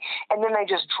recognizing, and then they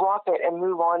just drop it and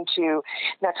move on to,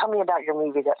 now tell me about your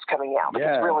movie that's coming out.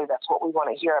 Because really that's what we want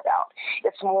to hear about.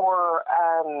 It's more,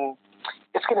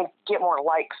 it's going to get more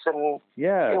likes than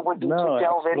it would be to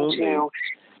delve into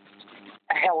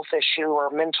a health issue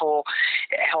or mental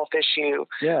health issue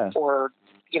or,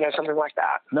 something like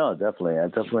that. No, definitely. I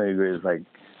definitely agree. It's like,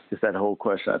 it's that whole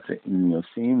question. I think,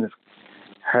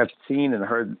 have seen and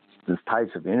heard these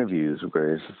types of interviews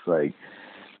where it's just like,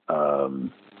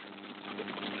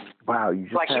 wow, you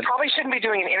just like, he probably shouldn't be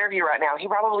doing an interview right now. He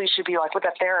probably should be like with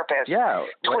a therapist. Yeah.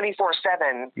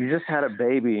 24/7. You just had a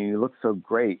baby and you look so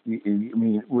great.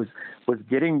 Was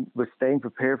staying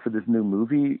prepared for this new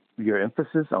movie your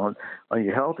emphasis on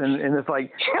your health? And it's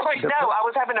like, I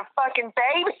was having a fucking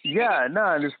baby. Yeah, no.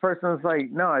 And this person was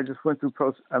like, no, I just went through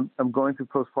I'm going through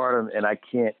postpartum and I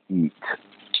can't eat.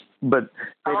 But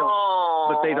they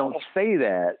don't say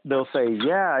that. They'll say,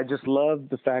 yeah, I just love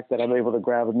the fact that I'm able to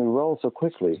grab a new role so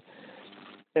quickly.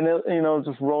 And they'll,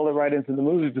 just roll it right into the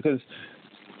movie, because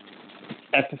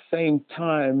at the same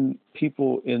time,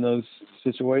 people in those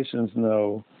situations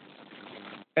know,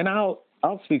 and I'll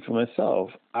I'll speak for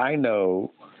myself. I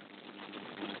know,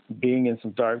 being in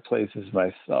some dark places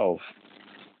myself,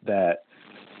 that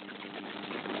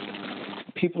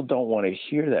people don't want to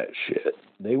hear that shit.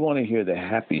 They want to hear the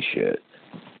happy shit.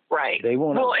 Right. They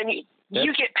want. Well, and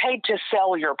you get paid to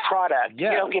sell your product.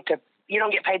 Yeah. You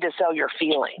don't get paid to sell your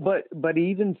feeling. But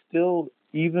even still,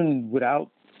 even without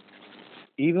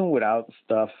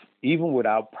stuff, even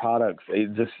without products,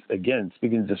 just again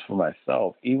speaking just for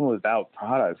myself, even without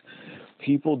products,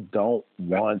 people don't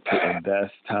want to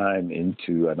invest time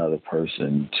into another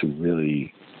person to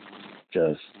really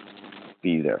just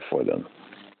be there for them.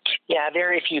 Yeah,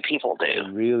 very few people do. They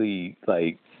really,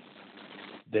 like,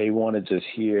 they want to just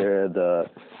hear the,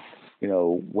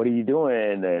 what are you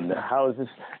doing, and how's this,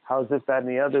 that, and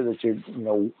the other, that you're,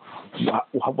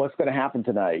 what's going to happen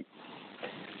tonight?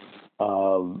 I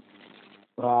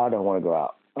don't want to go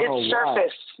out. It's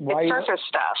surface. Why? It's surface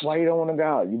stuff. Why you don't want to go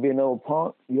out? You being a little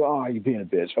punk? You being a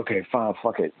bitch. Okay, fine,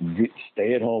 fuck it.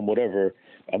 Stay at home, whatever.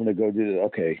 I'm going to go do this.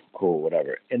 Okay, cool,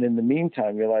 whatever. And in the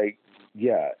meantime, you're like,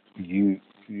 yeah, you're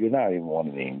not even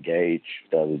wanting to engage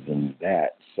other than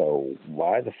that. So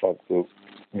why the fuck,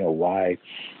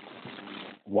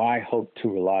 why hope to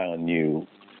rely on you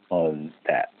on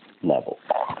that level?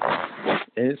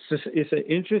 And it's an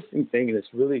interesting thing, and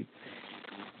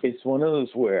it's one of those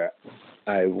where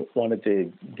I wanted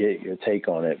to get your take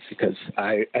on it, because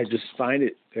I just find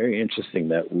it very interesting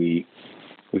that we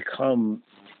come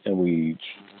and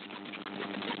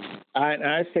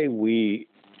I say we,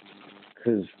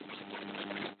 because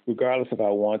regardless if I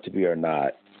want to be or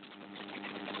not,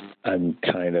 I'm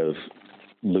kind of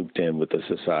looped in with the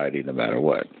society no matter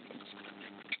what.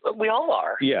 We all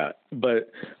are. Yeah, but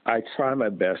I try my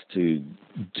best to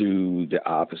do the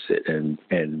opposite and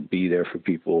be there for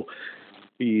people,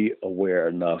 be aware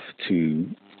enough to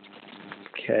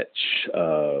catch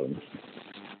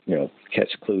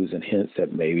clues and hints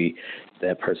that maybe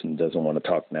that person doesn't want to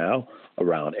talk now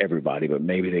around everybody, but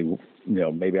maybe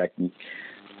maybe I can,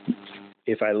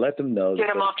 if I let them know, get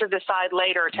them off to the side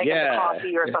later, take them to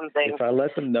coffee or something. If I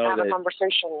let them know, have a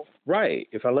conversation. Right.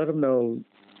 If I let them know,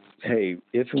 hey,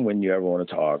 if and when you ever want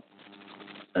to talk,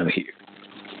 I'm here.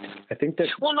 I think that.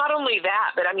 Well, not only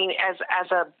that, but I mean, as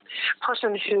a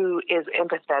person who is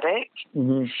empathetic,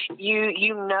 mm-hmm.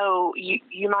 you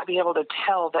might be able to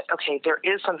tell that, okay, there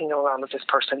is something going on with this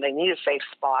person. They need a safe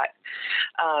spot.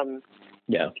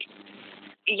 Yeah.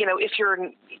 If you're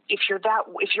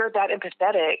that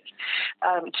empathetic,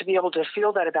 to be able to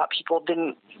feel that about people,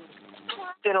 then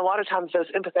a lot of times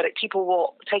those empathetic people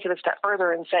will take it a step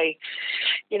further and say,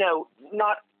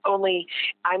 not only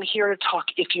I'm here to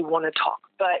talk if you want to talk,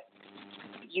 but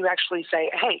you actually say,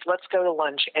 hey, let's go to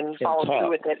lunch and follow through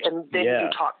with it, and then you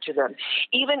talk to them,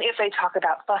 even if they talk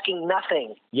about fucking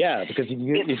nothing. Yeah, because if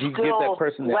you give that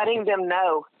person letting them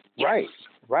know, right.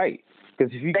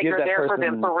 Because if you give that there person, for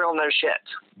them for real, no shit.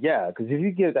 Yeah, because if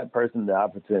you give that person the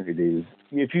opportunity,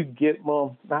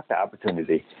 not the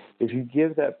opportunity, if you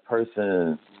give that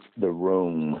person the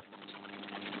room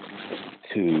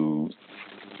to,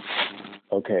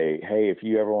 okay, hey, if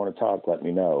you ever want to talk, let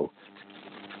me know.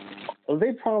 Well,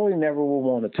 they probably never will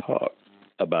want to talk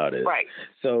about it. Right.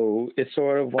 So it's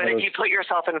sort of one But of if you put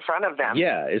yourself in front of them.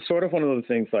 Yeah, it's sort of one of those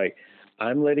things like,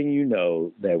 I'm letting you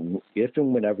know that if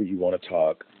and whenever you want to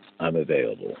talk, I'm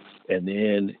available. And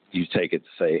then you take it to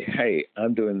say, hey,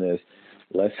 I'm doing this.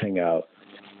 Let's hang out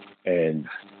and,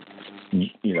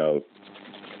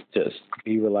 just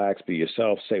be relaxed, be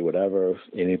yourself, say whatever,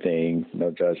 anything,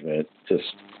 no judgment,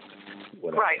 just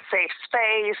whatever. Right, safe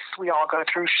space. We all go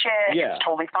through shit. Yeah. It's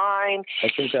totally fine. I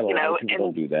think that a lot of people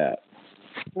don't do that.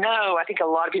 No, I think a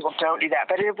lot of people don't do that,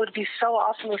 but it would be so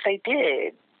awesome if they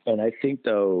did. And I think,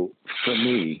 though, for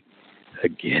me,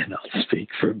 again, I'll speak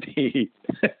for me.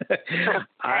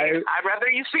 I'd rather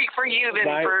you speak for you than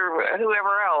for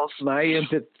whoever else. My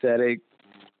empathetic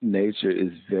nature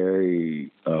is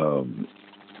very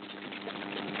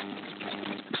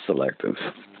selective.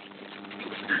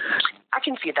 I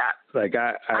can see that. Like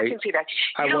I can see that.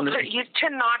 You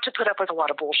tend not to put up with a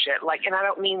lot of bullshit. Like, and I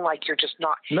don't mean like you're just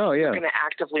not. No, yeah. You're going to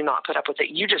actively not put up with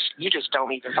it. You just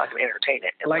don't even fucking entertain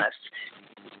it unless.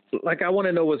 Like I want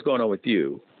to know what's going on with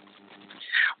you.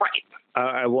 Right.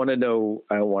 I want to know.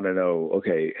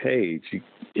 Okay, hey,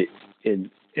 and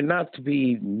not to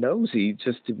be nosy,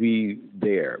 just to be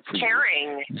there for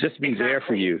caring. You. Just be there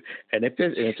for you. And if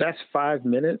that's 5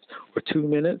 minutes or 2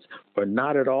 minutes or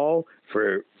not at all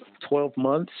for 12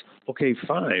 months, okay,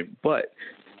 fine. But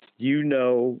and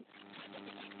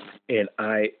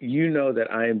that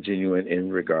I am genuine in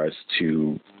regards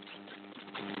to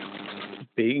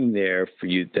being there for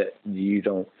you, that you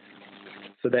don't,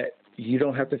 so that you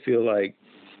don't have to feel like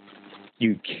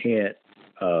you can't,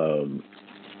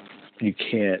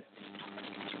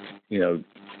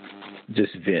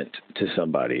 just vent to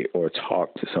somebody or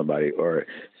talk to somebody or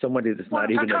somebody that's not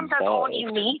even involved. Sometimes that's all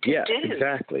you need to do.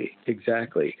 Exactly. And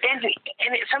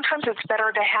sometimes it's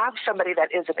better to have somebody that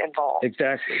isn't involved.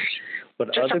 Exactly.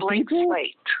 But just other a blank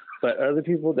slate. But other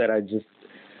people that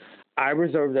I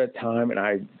reserve that time, and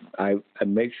I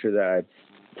make sure that I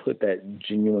put that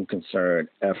genuine concern,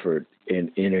 effort,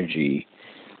 and energy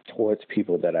towards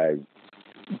people that I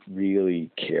really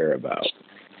care about.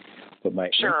 But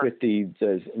my empathy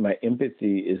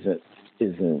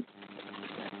isn't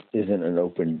an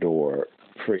open door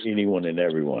for anyone and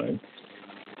everyone.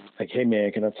 Like, hey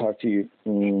man, can I talk to you?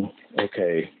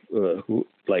 Okay.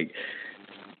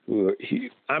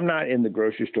 I'm not in the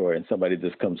grocery store and somebody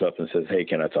just comes up and says, hey,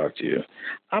 can I talk to you?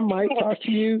 I might talk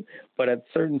to you, but at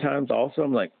certain times also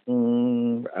I'm like,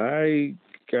 I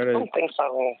don't think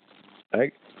so.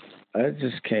 I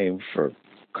just came for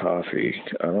coffee.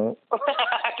 I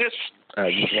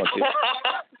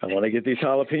want to get these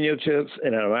jalapeno chips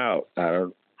and I'm out.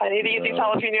 I need to get these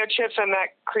jalapeno chips and that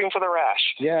cream for the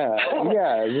rash. Yeah.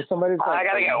 Somebody's like, I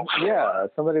gotta go. Yeah,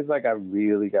 somebody's like, I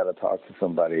really got to talk to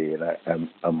somebody, and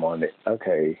I'm on it.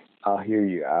 Okay, I'll hear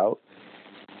you out.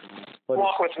 But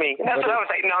walk with me. That's what I was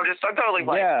saying. No, I'm totally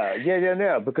like.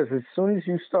 Yeah. Because as soon as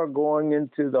you start going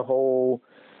into the whole,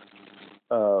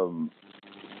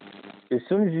 as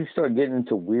soon as you start getting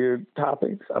into weird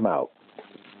topics, I'm out.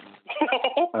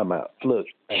 I'm out. Look,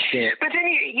 I can't. But then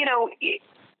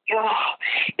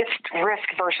it's risk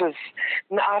versus.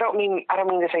 I don't mean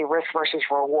to say risk versus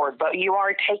reward, but you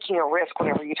are taking a risk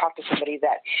whenever you talk to somebody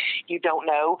that you don't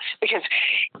know, because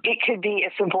it could be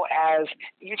as simple as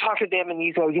you talk to them and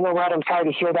you go, you know what, I'm sorry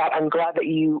to hear that. I'm glad that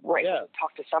you were able to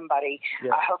talk to somebody.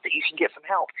 Yeah. I hope that you can get some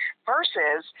help.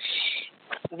 Versus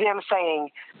them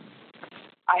saying,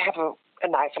 I have a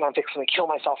knife and I'm fixing to kill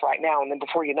myself right now, and then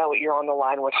before you know it, you're on the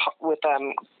line with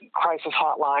crisis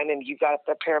hotline, and you've got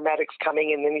the paramedics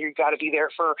coming, and then you've got to be there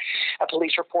for a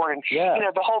police report, and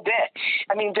the whole bit.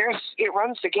 I mean, it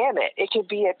runs the gamut. It could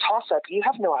be a toss-up. You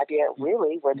have no idea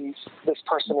really where this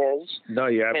person is. No,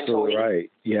 you're absolutely right.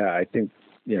 Yeah, I think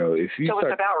if you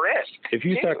it's about risk. If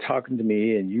you start talking to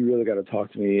me, and you really got to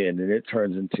talk to me, and then it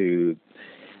turns into.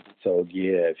 So if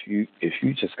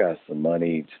you just got some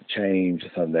money to change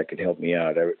or something that could help me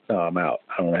out, no, I'm out.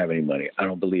 I don't have any money. I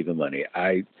don't believe in money.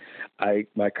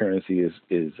 My currency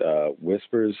is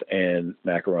whispers and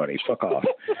macaroni. Fuck off.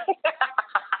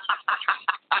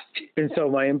 And so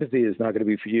my empathy is not going to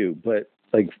be for you. But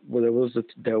there was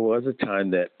a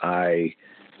time that I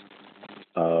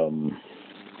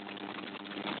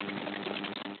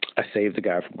saved the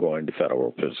guy from going to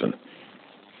federal prison.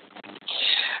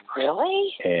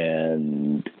 Really?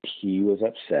 And he was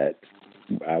upset.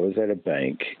 I was at a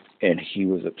bank, and he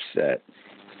was upset.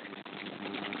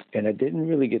 And I didn't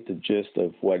really get the gist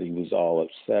of what he was all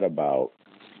upset about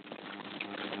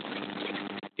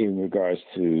in regards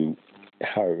to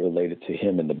how it related to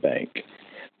him in the bank.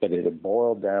 But it had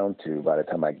boiled down to, by the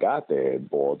time I got there, it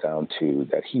boiled down to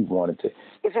that he wanted to...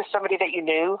 Is this somebody that you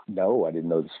knew? No, I didn't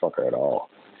know this fucker at all.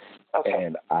 Okay.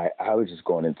 And I was just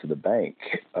going into the bank...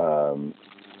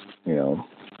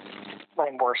 my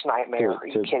worst nightmare. Are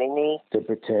you kidding me? To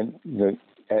pretend,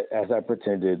 as I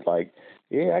pretended, like,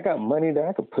 yeah, I got money that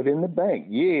I could put in the bank.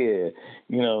 Yeah,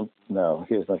 no,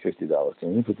 here's my $50.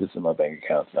 Can you put this in my bank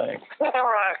account, thanks?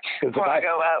 Right. Before I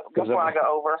go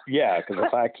over. Yeah, because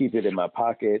if I keep it in my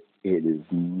pocket, it is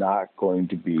not going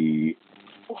to be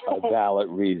a valid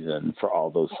reason for all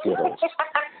those Skittles.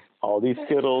 All these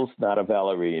Skittles, not a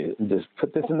valid reason. Just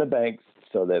put this in the bank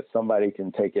so that somebody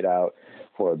can take it out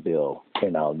for a bill,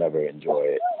 and I'll never enjoy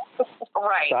it.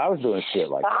 Right. So I was doing shit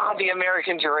like that. The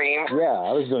American dream. Yeah,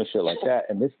 I was doing shit like that,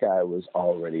 and this guy was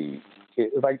already...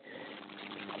 It was like,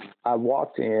 I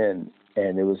walked in,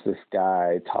 and it was this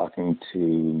guy talking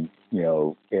to,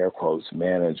 air quotes,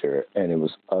 manager, and it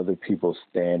was other people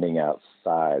standing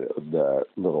outside of the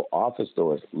little office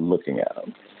doors looking at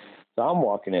him. So I'm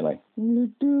walking in like,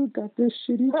 dude, got this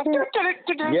shitty check.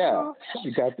 Yeah,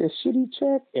 you got this shitty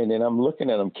check. And then I'm looking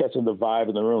at him, catching the vibe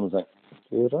in the room. It's like,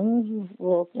 did I just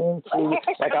walk into...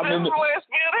 Like I'm in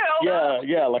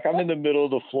like I'm in the middle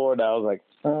of the floor now. I was like,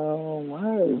 why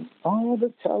are all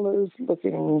the tellers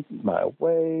looking my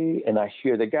way? And I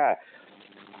hear the guy,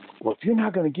 well, if you're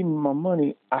not going to give me my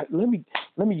money, let me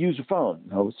use your phone.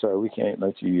 No, sir, we can't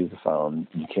let you use the phone.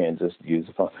 You can't just use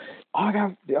the phone. Oh, I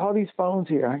got all these phones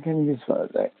here. I can't use the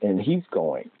phone. And he's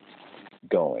going.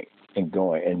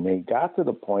 And they got to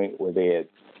the point where they had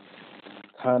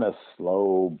kind of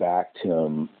slowed back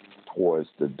him towards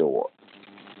the door.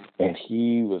 And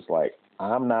he was like,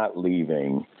 I'm not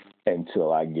leaving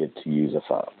until I get to use a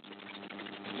phone.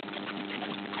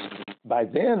 By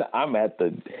then, I'm at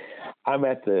the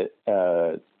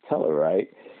teller, right?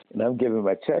 And I'm giving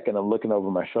my check, and I'm looking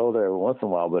over my shoulder every once in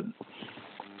a while, but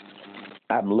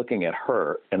I'm looking at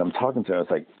her, and I'm talking to her.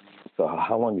 It's like, so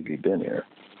how long have you been here?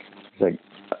 It's like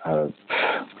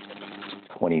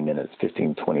 20 minutes,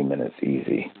 15, 20 minutes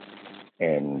easy.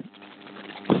 And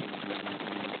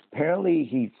apparently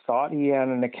he thought he had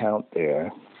an account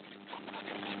there.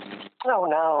 Oh,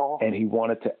 no. And he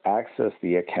wanted to access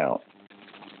the account.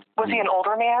 Was he an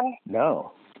older man?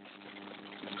 No.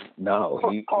 No.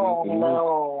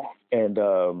 No. And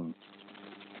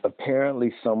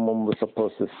apparently someone was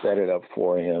supposed to set it up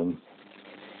for him,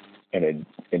 and it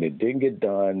didn't get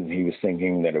done. He was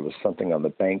thinking that it was something on the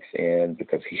bank's end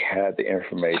because he had the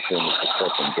information that the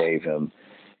person gave him.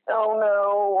 Oh,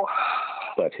 no.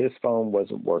 But his phone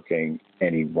wasn't working,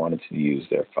 and he wanted to use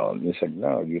their phone. And he said,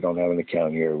 no, you don't have an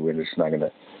account here. We're just not going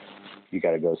to. You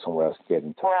got to go somewhere else to get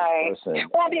in touch with the person.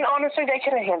 Well, I mean, honestly, they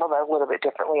could have handled that a little bit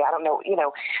differently. I don't know. I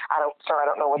don't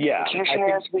know what the confusion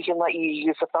is. We can let you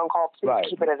use the phone call. Please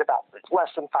keep it at about less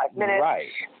than 5 minutes.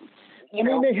 Right.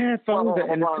 They have phones,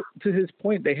 and to his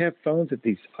point, they have phones at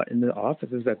in the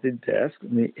offices at the desk. I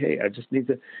mean, hey, I just need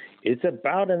to. It's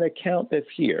about an account that's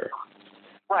here.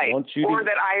 Right. Or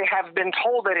that I have been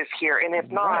told that it's here, and if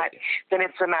not, then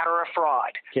it's a matter of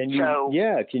fraud. Can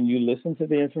you listen to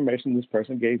the information this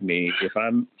person gave me? If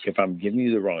I'm giving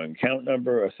you the wrong account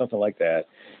number or something like that,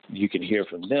 you can hear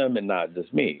from them and not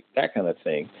just me. That kind of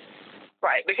thing.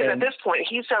 Right, because at this point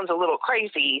he sounds a little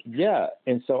crazy. Yeah,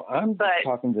 and so I'm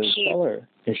talking to the seller,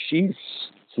 and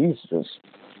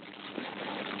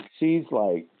she's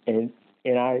like, and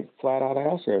I flat out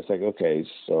asked her, it's like, okay,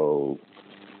 so.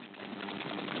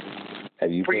 Were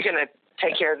you going to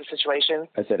take care of the situation?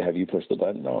 I said, have you pushed the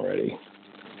button already?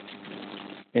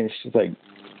 And she's like,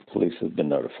 police has been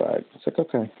notified. It's like,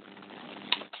 okay.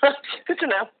 Good to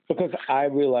know. Because I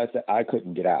realized that I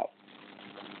couldn't get out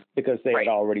because they had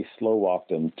already slow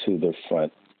walked him to the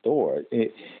front door.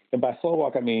 And by slow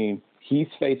walk, I mean he's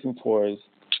facing towards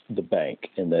the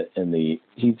bank, and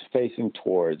he's facing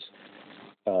towards.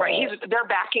 They're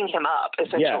backing him up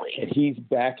essentially. Yeah, and he's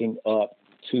backing up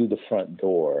to the front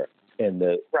door. And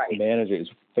the manager is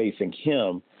facing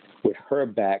him with her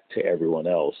back to everyone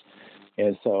else.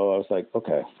 And so I was like,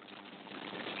 okay.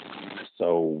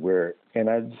 So and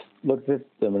I just looked at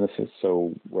them and I said,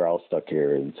 so we're all stuck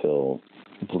here until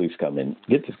the police come and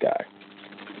get this guy.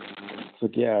 It's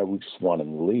like, yeah, we just want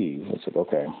him to leave. I said,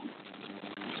 okay.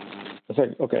 I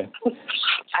said, okay.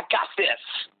 I got this.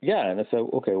 Yeah, and I said,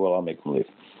 okay, well, I'll make him leave.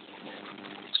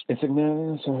 It's like,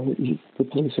 no, sorry, the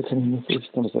police are coming. The police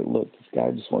come. It's like, look, this guy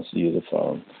just wants to use a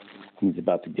phone. He's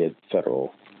about to get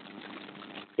federal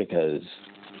because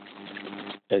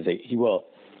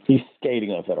he's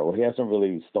skating on federal. He hasn't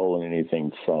really stolen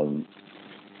anything from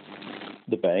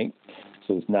the bank,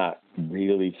 so it's not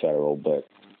really federal. But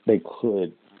they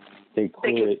could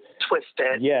twist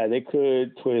it. Yeah, they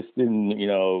could twist and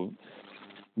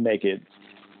make it.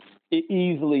 It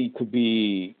easily could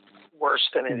be. Worse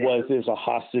than it was. There's a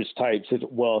hostage type.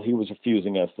 Well, he was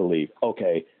refusing us to leave.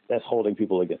 Okay, that's holding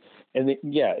people against. And it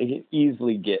can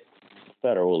easily get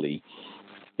federally.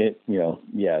 That's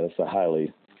a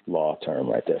highly law term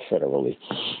right there, federally.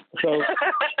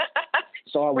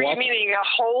 So I were you meaning a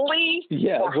holy?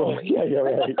 Yeah. Well, yeah,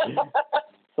 right.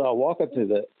 So I walk up.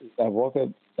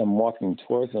 I'm walking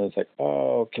towards them. It's like,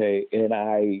 oh, okay, and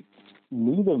I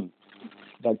knew them.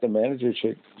 Like the manager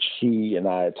chick, she and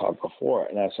I had talked before,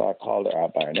 and so I called her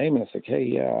out by her name, and I said,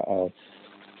 hey, I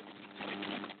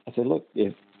said, look,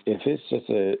 if it's just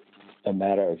a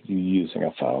matter of you using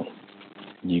a phone,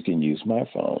 you can use my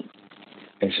phone.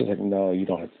 And she's like, no, you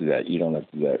don't have to do that. You don't have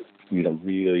to do that. You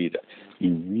really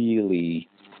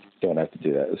don't have to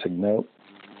do that. It's like, no,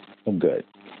 I'm good.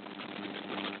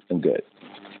 And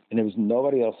there was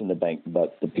nobody else in the bank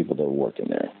but the people that were working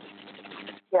there.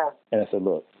 Yeah. And I said,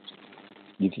 look,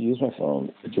 you can use my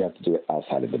phone, but you have to do it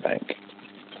outside of the bank.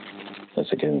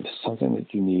 That's again something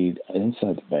that you need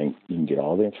inside the bank. You can get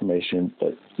all the information,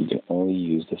 but you can only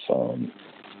use the phone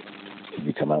if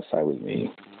you come outside with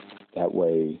me. That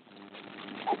way,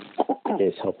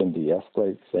 it's helping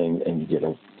de-escalate things, and you get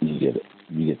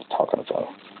to talk on the phone.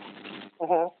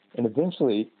 Uh-huh. And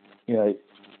eventually, he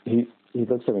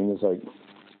looks at me and he's like,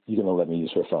 "You're gonna let me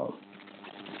use your phone?" I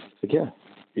said, "Yeah,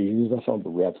 you use my phone,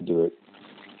 but we have to do it."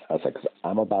 I was like, "'Cause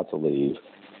I'm about to leave,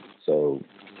 so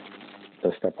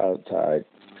let's step outside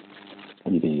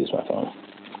and you can use my phone."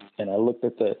 And I looked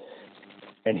at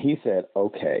and he said,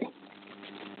 "Okay."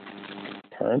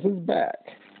 Turns his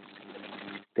back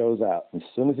goes out. As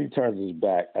soon as he turns his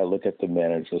back, I look at the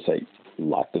manager and say,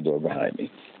 lock the door behind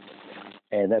me.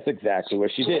 And that's exactly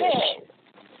what she did.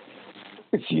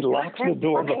 She locks the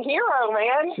door. Fucking hero,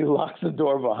 man. She locks the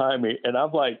door behind me. And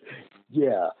I'm like,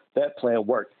 yeah, that plan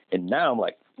worked. And now I'm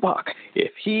like, fuck,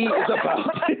 if he is about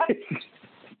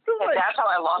that's how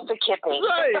I lost a kidney.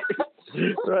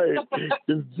 Right. If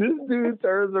this dude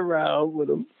turns around with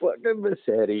a fucking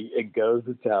machete and goes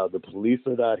to town, the police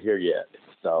are not here yet.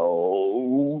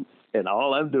 So, and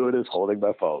all I'm doing is holding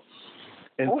my phone.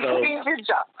 And so, good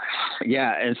job.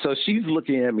 Yeah, and so she's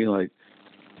looking at me like,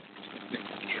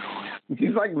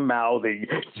 she's like mouthing,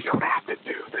 you don't have to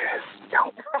do this.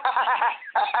 Don't.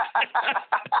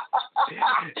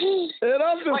 And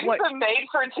I'm just like a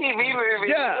made-for-TV movie.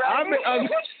 Yeah, right? I'm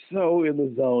so in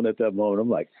the zone at that moment. I'm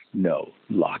like, no,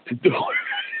 lock the door.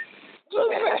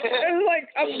 And like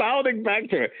I'm mouthing back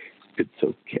to her, it's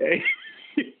okay.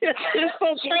 It's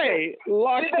okay.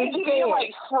 Lock the door. Did they give you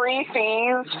like free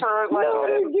fees for like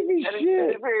they didn't give me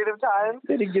shit. Period of time?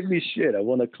 They didn't give me shit. I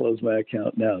want to close my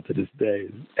account now to this day.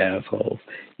 Assholes.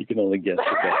 You can only guess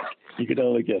the bank. You can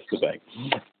only guess the bank.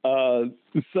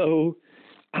 So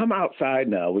I'm outside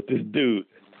now with this dude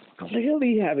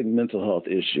clearly having mental health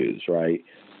issues, right?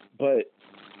 But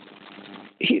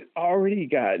he'd already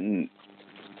gotten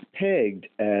pegged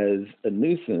as a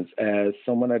nuisance, as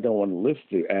someone I don't want to listen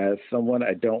to, as someone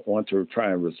I don't want to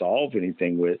try and resolve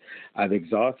anything with. I've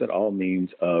exhausted all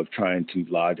means of trying to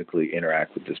logically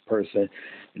interact with this person.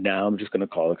 Now I'm just going to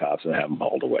call the cops and have them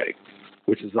hauled away,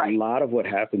 which is a lot of what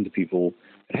happened to people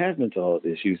that have mental health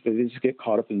issues, but they just get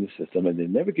caught up in the system and they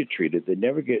never get treated. They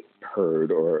never get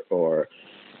heard or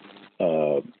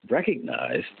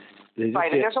recognized. There's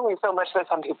only so much that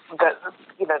some people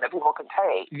that people can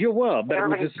take. Yeah, well, but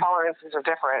everybody's tolerances are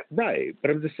different. Right,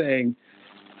 but I'm just saying,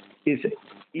 it's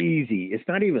easy. It's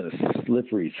not even a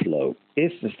slippery slope.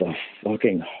 It's just a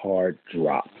fucking hard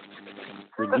drop.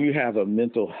 When you have a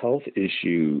mental health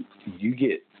issue, you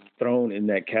get thrown in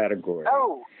that category.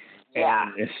 Oh,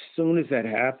 yeah. And as soon as that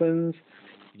happens,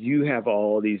 you have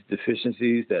all these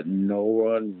deficiencies that no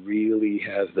one really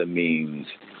has the means,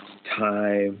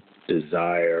 time,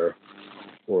 desire,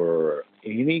 or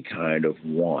any kind of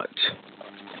want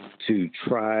to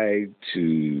try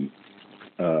to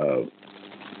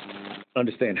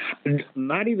understand,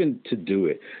 not even to do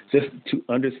it, just to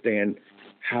understand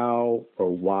how or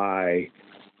why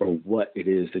or what it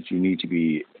is that you need to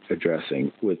be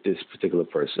addressing with this particular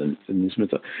person in this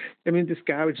mental. I mean, this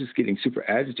guy was just getting super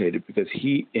agitated because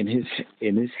he, in his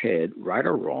head, right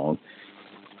or wrong,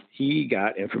 he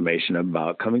got information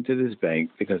about coming to this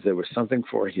bank because there was something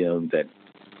for him that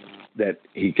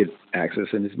he could access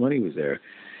and his money was there.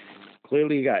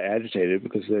 Clearly he got agitated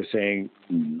because they're saying,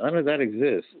 none of that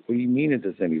exists. What do you mean it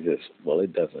doesn't exist? Well,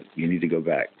 it doesn't. You need to go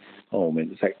back home.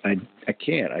 And it's like, I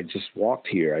can't. I just walked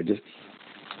here.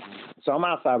 So I'm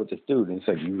outside with this dude, and he's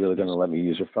like, you really going to let me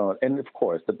use your phone? And, of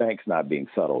course, the bank's not being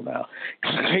subtle now.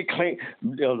 Clink, clink,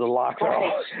 the locks are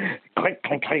off. Clink,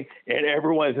 clink, clink. And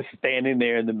everyone's just standing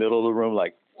there in the middle of the room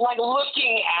like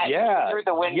looking at you through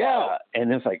the window. Yeah.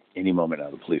 And it's like, any moment now,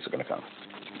 the police are going to come.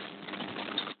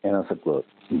 And I was like, look,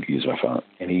 you can use my phone.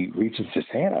 And he reaches his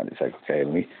hand out. He's like, okay,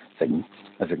 let me. I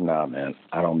was like, nah, man,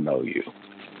 I don't know you.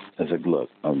 I was like, look,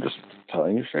 I'm just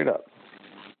telling you straight up.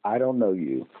 I don't know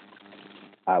you.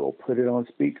 I will put it on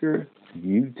speaker.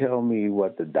 You tell me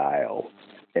what to dial,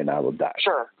 and I will dial.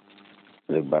 Sure.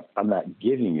 But I'm not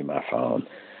giving you my phone.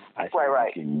 I think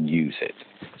you can use it.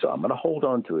 So I'm going to hold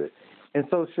on to it. And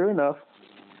so sure enough,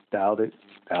 dialed it.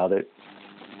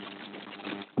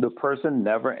 The person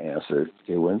never answered.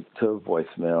 It went to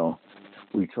voicemail.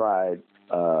 We tried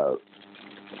 2 or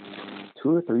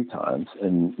 3 times.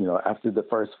 And, after the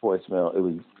first voicemail, it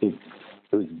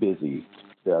was busy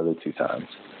the other 2 times.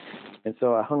 And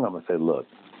so I hung up and said, look,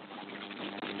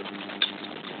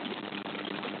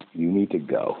 you need to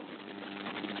go.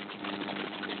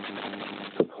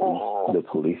 The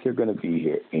police are going to be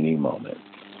here any moment.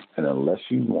 And unless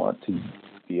you want to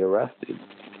be arrested,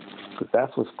 because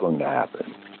that's what's going to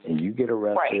happen, and you get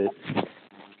arrested,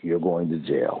 you're going to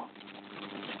jail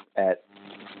at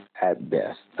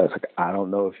best. That's like, I don't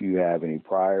know if you have any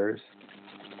priors,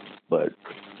 but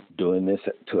doing this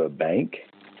to a bank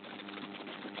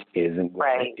isn't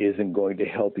going to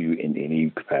help you in any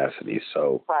capacity.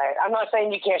 So I'm not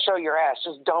saying you can't show your ass,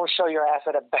 just don't show your ass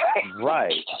at a bank.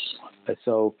 Right.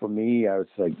 So for me, I was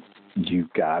like,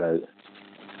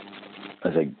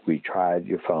 we tried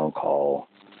your phone call,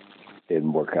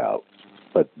 didn't work out,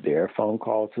 but their phone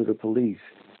call to the police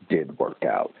did work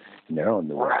out, and they're on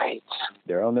their way.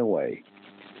 They're on their way,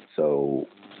 so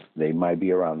they might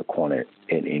be around the corner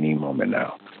at any moment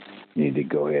now. you need to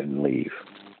go ahead and leave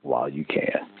while you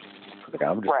can.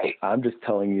 Like, I'm just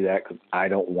telling you that because I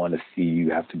don't want to see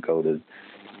you have to go to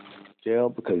jail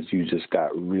because you just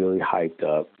got really hyped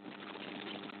up.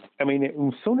 I mean, as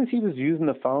soon as he was using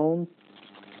the phone,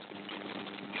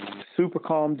 super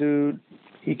calm dude,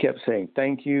 he kept saying,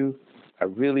 thank you. I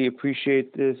really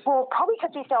appreciate this. Well, probably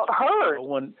because he felt hurt.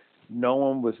 No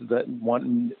one was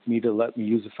wanting me to let me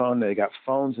use the phone. They got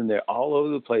phones in there all over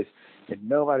the place, and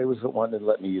nobody was wanting to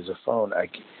let me use a phone. I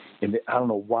don't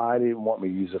know why they didn't want me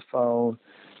to use a phone.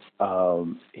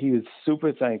 He was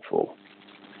super thankful,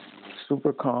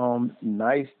 super calm,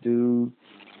 nice dude.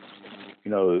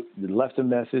 You know, left a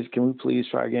message. Can we please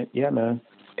try again? Yeah, man.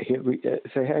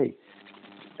 Say, hey,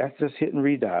 that's just hit and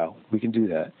redial. We can do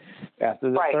that.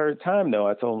 After the third time, though,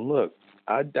 I told him, look,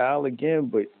 I dial again,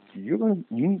 but you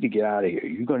need to get out of here.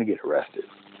 You're going to get arrested.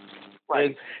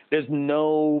 Right. There's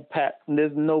no pat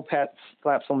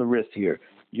slaps on the wrist here.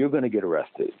 You're going to get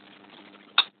arrested.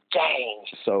 Dang.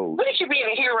 So look at you being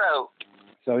a hero.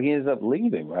 So he ends up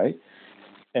leaving, right?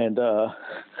 And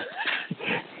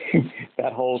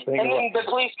that whole thing. And then the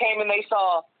police came and they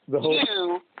saw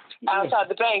you outside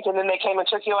the bank, and then they came and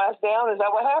took your ass down. Is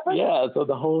that what happened? Yeah. So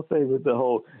the whole thing with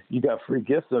you got free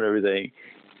gifts and everything.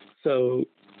 So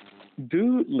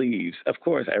dude leaves. Of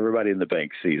course, everybody in the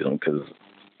bank sees him because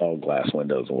all glass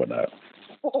windows and whatnot.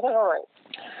 All right.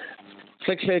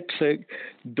 Click, click, click.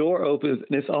 Door opens,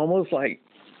 and it's almost like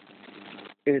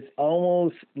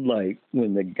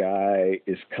when the guy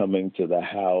is coming to the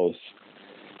house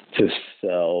to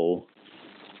sell,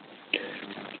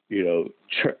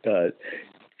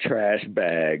 trash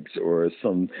bags or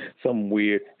some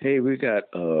weird. Hey, we got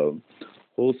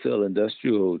wholesale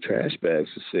industrial trash bags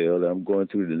for sale. I'm going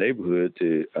through the neighborhood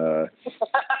to.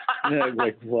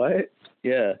 Like what?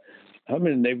 Yeah, I'm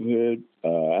in the neighborhood.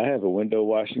 I have a window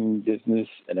washing business,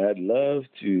 and I'd love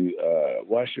to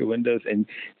wash your windows. And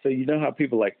so you know how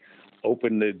people like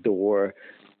open the door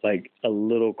like a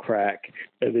little crack,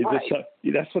 and they just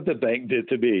that's what the bank did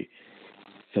to me.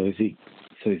 So is he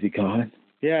gone?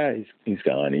 Yeah, he's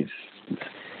gone.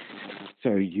 So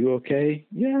are you okay?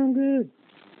 Yeah, I'm good.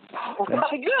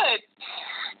 Good.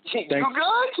 You good?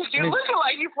 You're looking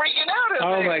like you're freaking out.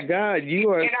 Oh my God, you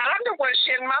are. And I'm the one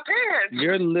shitting my pants.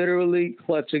 You're literally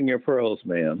clutching your pearls,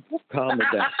 ma'am. Calm it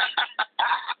down.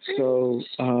 So,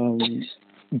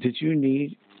 did you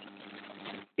need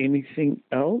anything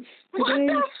else today? What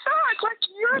the fuck? Like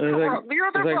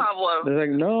you're the problem. I was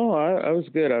like, no, I was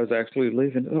good. I was actually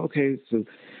leaving. Okay, so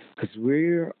because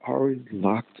we're already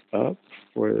locked up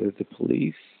for the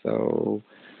police, so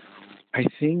I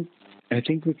think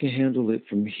we can handle it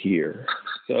from here.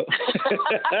 So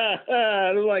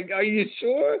I'm like, are you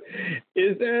sure?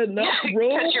 Is there enough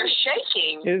room? Because you're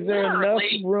shaking. Is there enough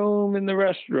room in the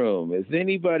restroom? Is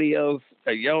anybody else?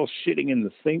 Are y'all shitting in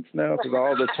the sinks now because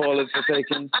all the toilets are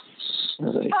taken? I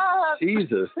was like,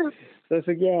 Jesus. So I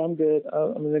said, yeah, I'm good.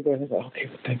 I'm going to go ahead and say, okay,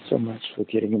 well, thanks so much for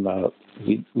getting him out.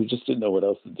 We just didn't know what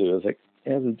else to do. I was like,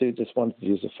 yeah, the dude just wanted to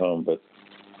use the phone, but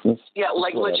yeah,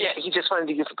 like legit. He just wanted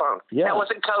to use the phone. Yeah. That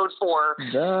wasn't code for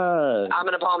I'm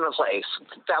going to bomb the place.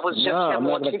 That was just him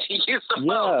wanting to use the phone.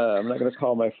 Yeah, I'm not going to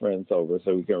call my friends over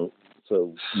so they can come.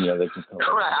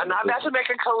 Correct. I'm not about to make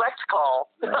a collect call.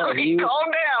 Calm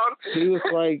down. He was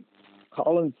like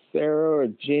calling Sarah or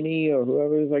Jenny or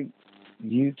whoever. He's like,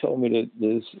 you told me that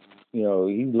this, he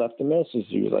left a message.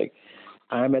 He was like,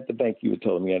 I'm at the bank you were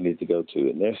telling me I need to go to,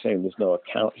 and they're saying there's no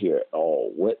account here at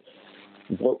all. What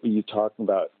were you talking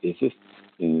about? Is this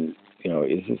the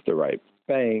right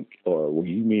bank, or were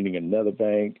you meaning another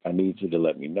bank? I need you to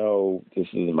let me know.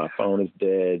 My phone is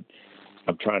dead.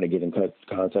 I'm trying to get in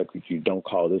contact with you. Don't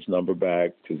call this number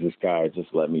back because this guy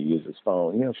just let me use his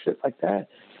phone. Shit like that.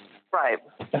 Right.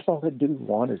 That's all the dude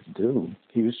wanted to do.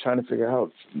 He was trying to figure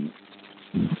out.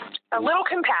 A little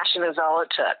compassion is all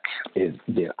it took.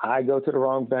 Did I go to the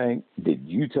wrong bank? Did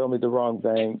you tell me the wrong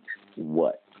bank?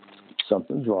 What?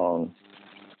 Something's wrong.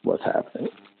 What's happening?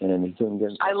 And he couldn't get.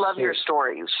 I love your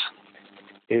stories.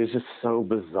 It was just so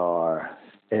bizarre.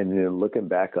 And then looking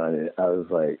back on it, I was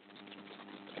like,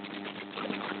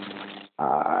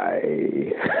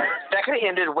 that could have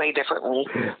ended way differently.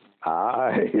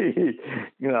 I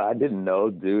didn't know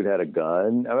dude had a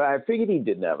gun. I mean, I figured he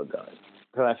didn't have a gun.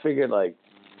 Because I figured,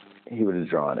 he would have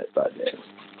drawn it by then.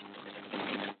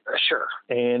 Sure.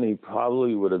 And he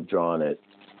probably would have drawn it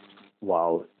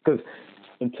because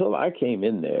until I came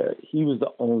in there, he was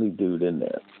the only dude in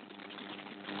there.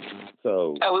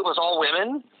 So. Oh, it was all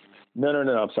women? No,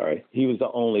 I'm sorry. He was the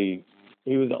only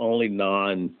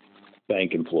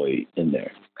non-bank employee in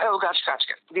there. Oh, gotcha.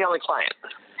 The only client.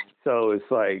 So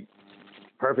it's like,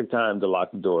 perfect time to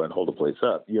lock the door and hold the place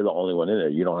up. You're the only one in there.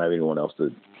 You don't have anyone else to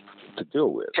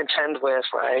deal with. Contend with,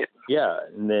 right? Yeah.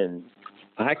 And then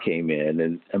I came in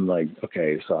and I'm like,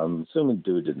 okay, so I'm assuming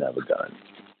dude didn't have a gun,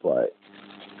 but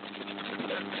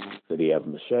did he have a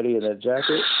machete in that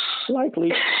jacket?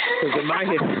 Likely, because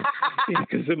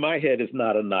in my head, it's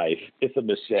not a knife; it's a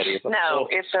machete. It's a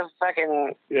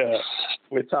fucking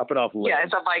We're chopping off limbs. Yeah,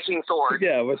 it's a Viking sword.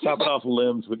 Yeah, we're chopping off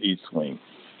limbs with each swing.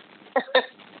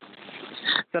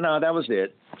 So no, that was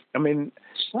it. I mean,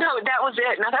 no, that was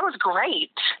it. No, that was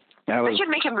great. They should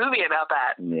make a movie about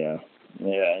that. Yeah.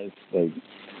 It's like,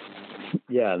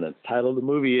 and the title of the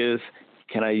movie is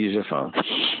 "Can I Use Your Phone?"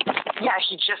 Yeah,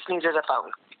 he just needed a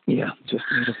phone. Yeah, just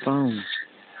need a phone.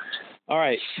 All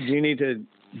right, you need to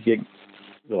get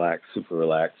relaxed, super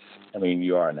relaxed. I mean,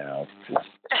 you are now.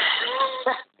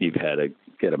 You've had a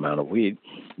good amount of weed.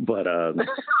 But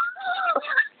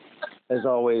as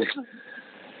always,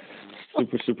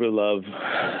 super love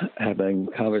having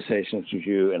conversations with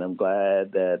you. And I'm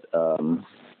glad that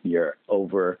you're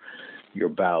over your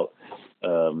bout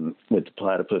with the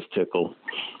platypus tickle.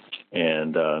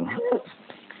 And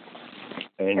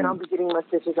I'll be getting my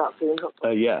stitches out soon,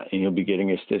 hopefully. And you'll be getting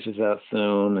your stitches out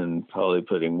soon, and probably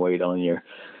putting weight on your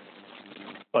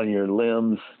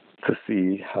limbs to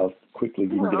see how quickly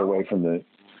you can get away from the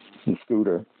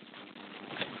scooter.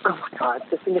 Oh my God,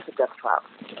 this thing is a death trap.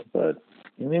 But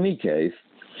in any case,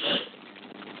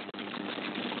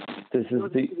 this is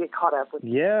to get caught up with.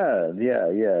 Yeah.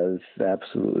 It's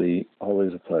absolutely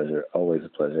always a pleasure,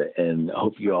 and I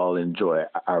hope you all enjoy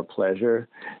our pleasure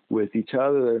with each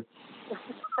other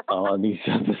on these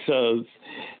episodes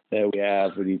that we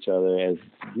have with each other as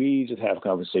we just have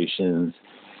conversations,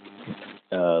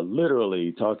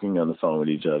 literally talking on the phone with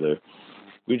each other.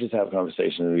 We just have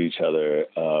conversations with each other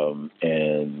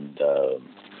and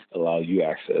allow you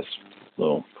access, a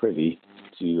little privy,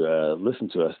 to listen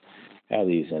to us have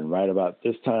these. And right about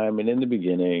this time and in the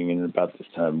beginning and about this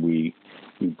time, we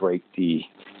break the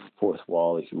fourth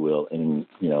wall, if you will, and,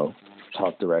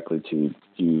 talk directly to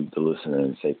you, the listener,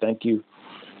 and say thank you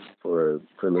for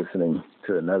listening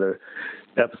to another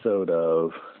episode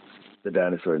of The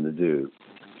Dinosaur and the Dude.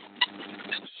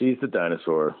 She's the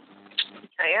dinosaur.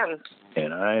 I am.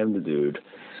 And I am the dude.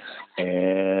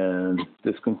 And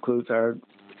this concludes our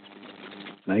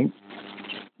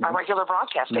regular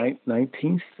broadcasting.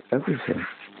 19th episode.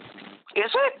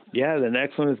 Is it? Yeah, the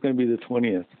next one is going to be the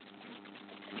 20th.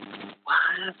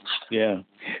 What? Yeah,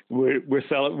 we're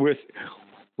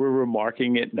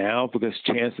remarking it now because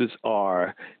chances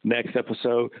are next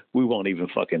episode we won't even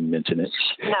fucking mention it.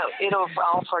 No,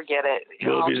 I'll forget it.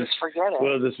 I'll just forget it.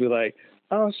 We'll just be like,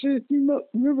 oh shit! You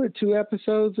remember 2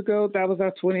 episods ago? That was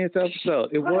our 20th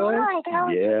episode. It was. Right,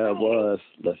 it was.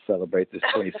 Let's celebrate this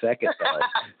 22nd.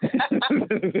 Right.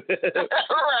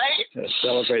 Let's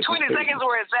celebrate. 20 seconds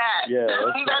where it's at. Yeah.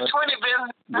 That 20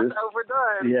 business. That's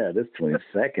overdone. Yeah, this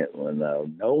 22nd one though.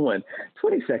 No one.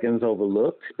 20 seconds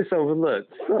overlooked. It's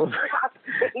overlooked. So,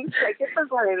 20 seconds.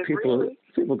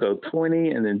 People go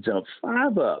 20 and then jump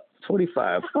 5 up.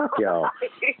 25. Fuck y'all.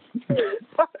 That's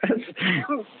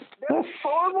 4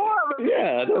 more.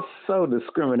 Yeah, that's so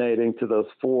discriminating to those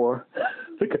 4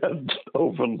 that got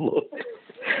overlooked.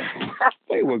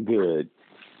 They were good.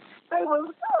 They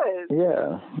was good.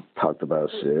 Yeah, talked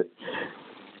about shit.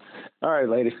 All right,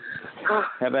 lady.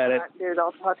 Have at it. Right, dude,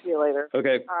 I'll talk to you later.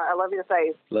 Okay. All right, I love you to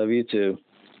face. Love you too.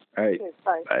 All right. Okay,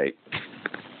 bye. Bye.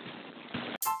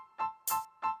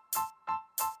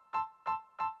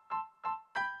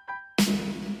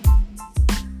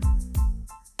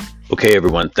 Okay,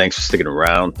 everyone. Thanks for sticking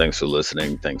around. Thanks for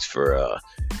listening. Thanks for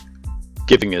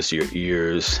giving us your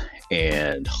ears.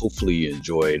 And hopefully you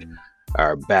enjoyed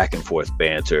our back and forth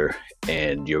banter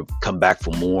and you'll come back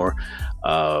for more.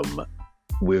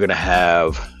 We're going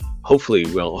to hopefully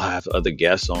we'll have other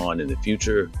guests on in the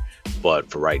future. But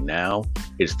for right now,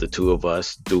 it's the 2 of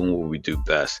us doing what we do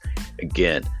best.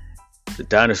 Again, the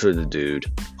Dinosaur and the Dude,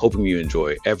 hoping you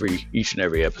enjoy each and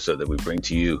every episode that we bring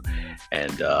to you.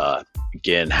 And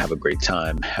again, have a great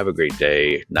time. Have a great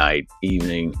day, night,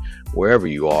 evening, wherever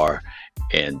you are.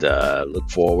 And look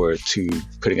forward to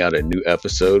putting out a new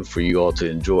episode for you all to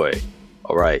enjoy.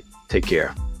 All right. Take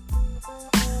care.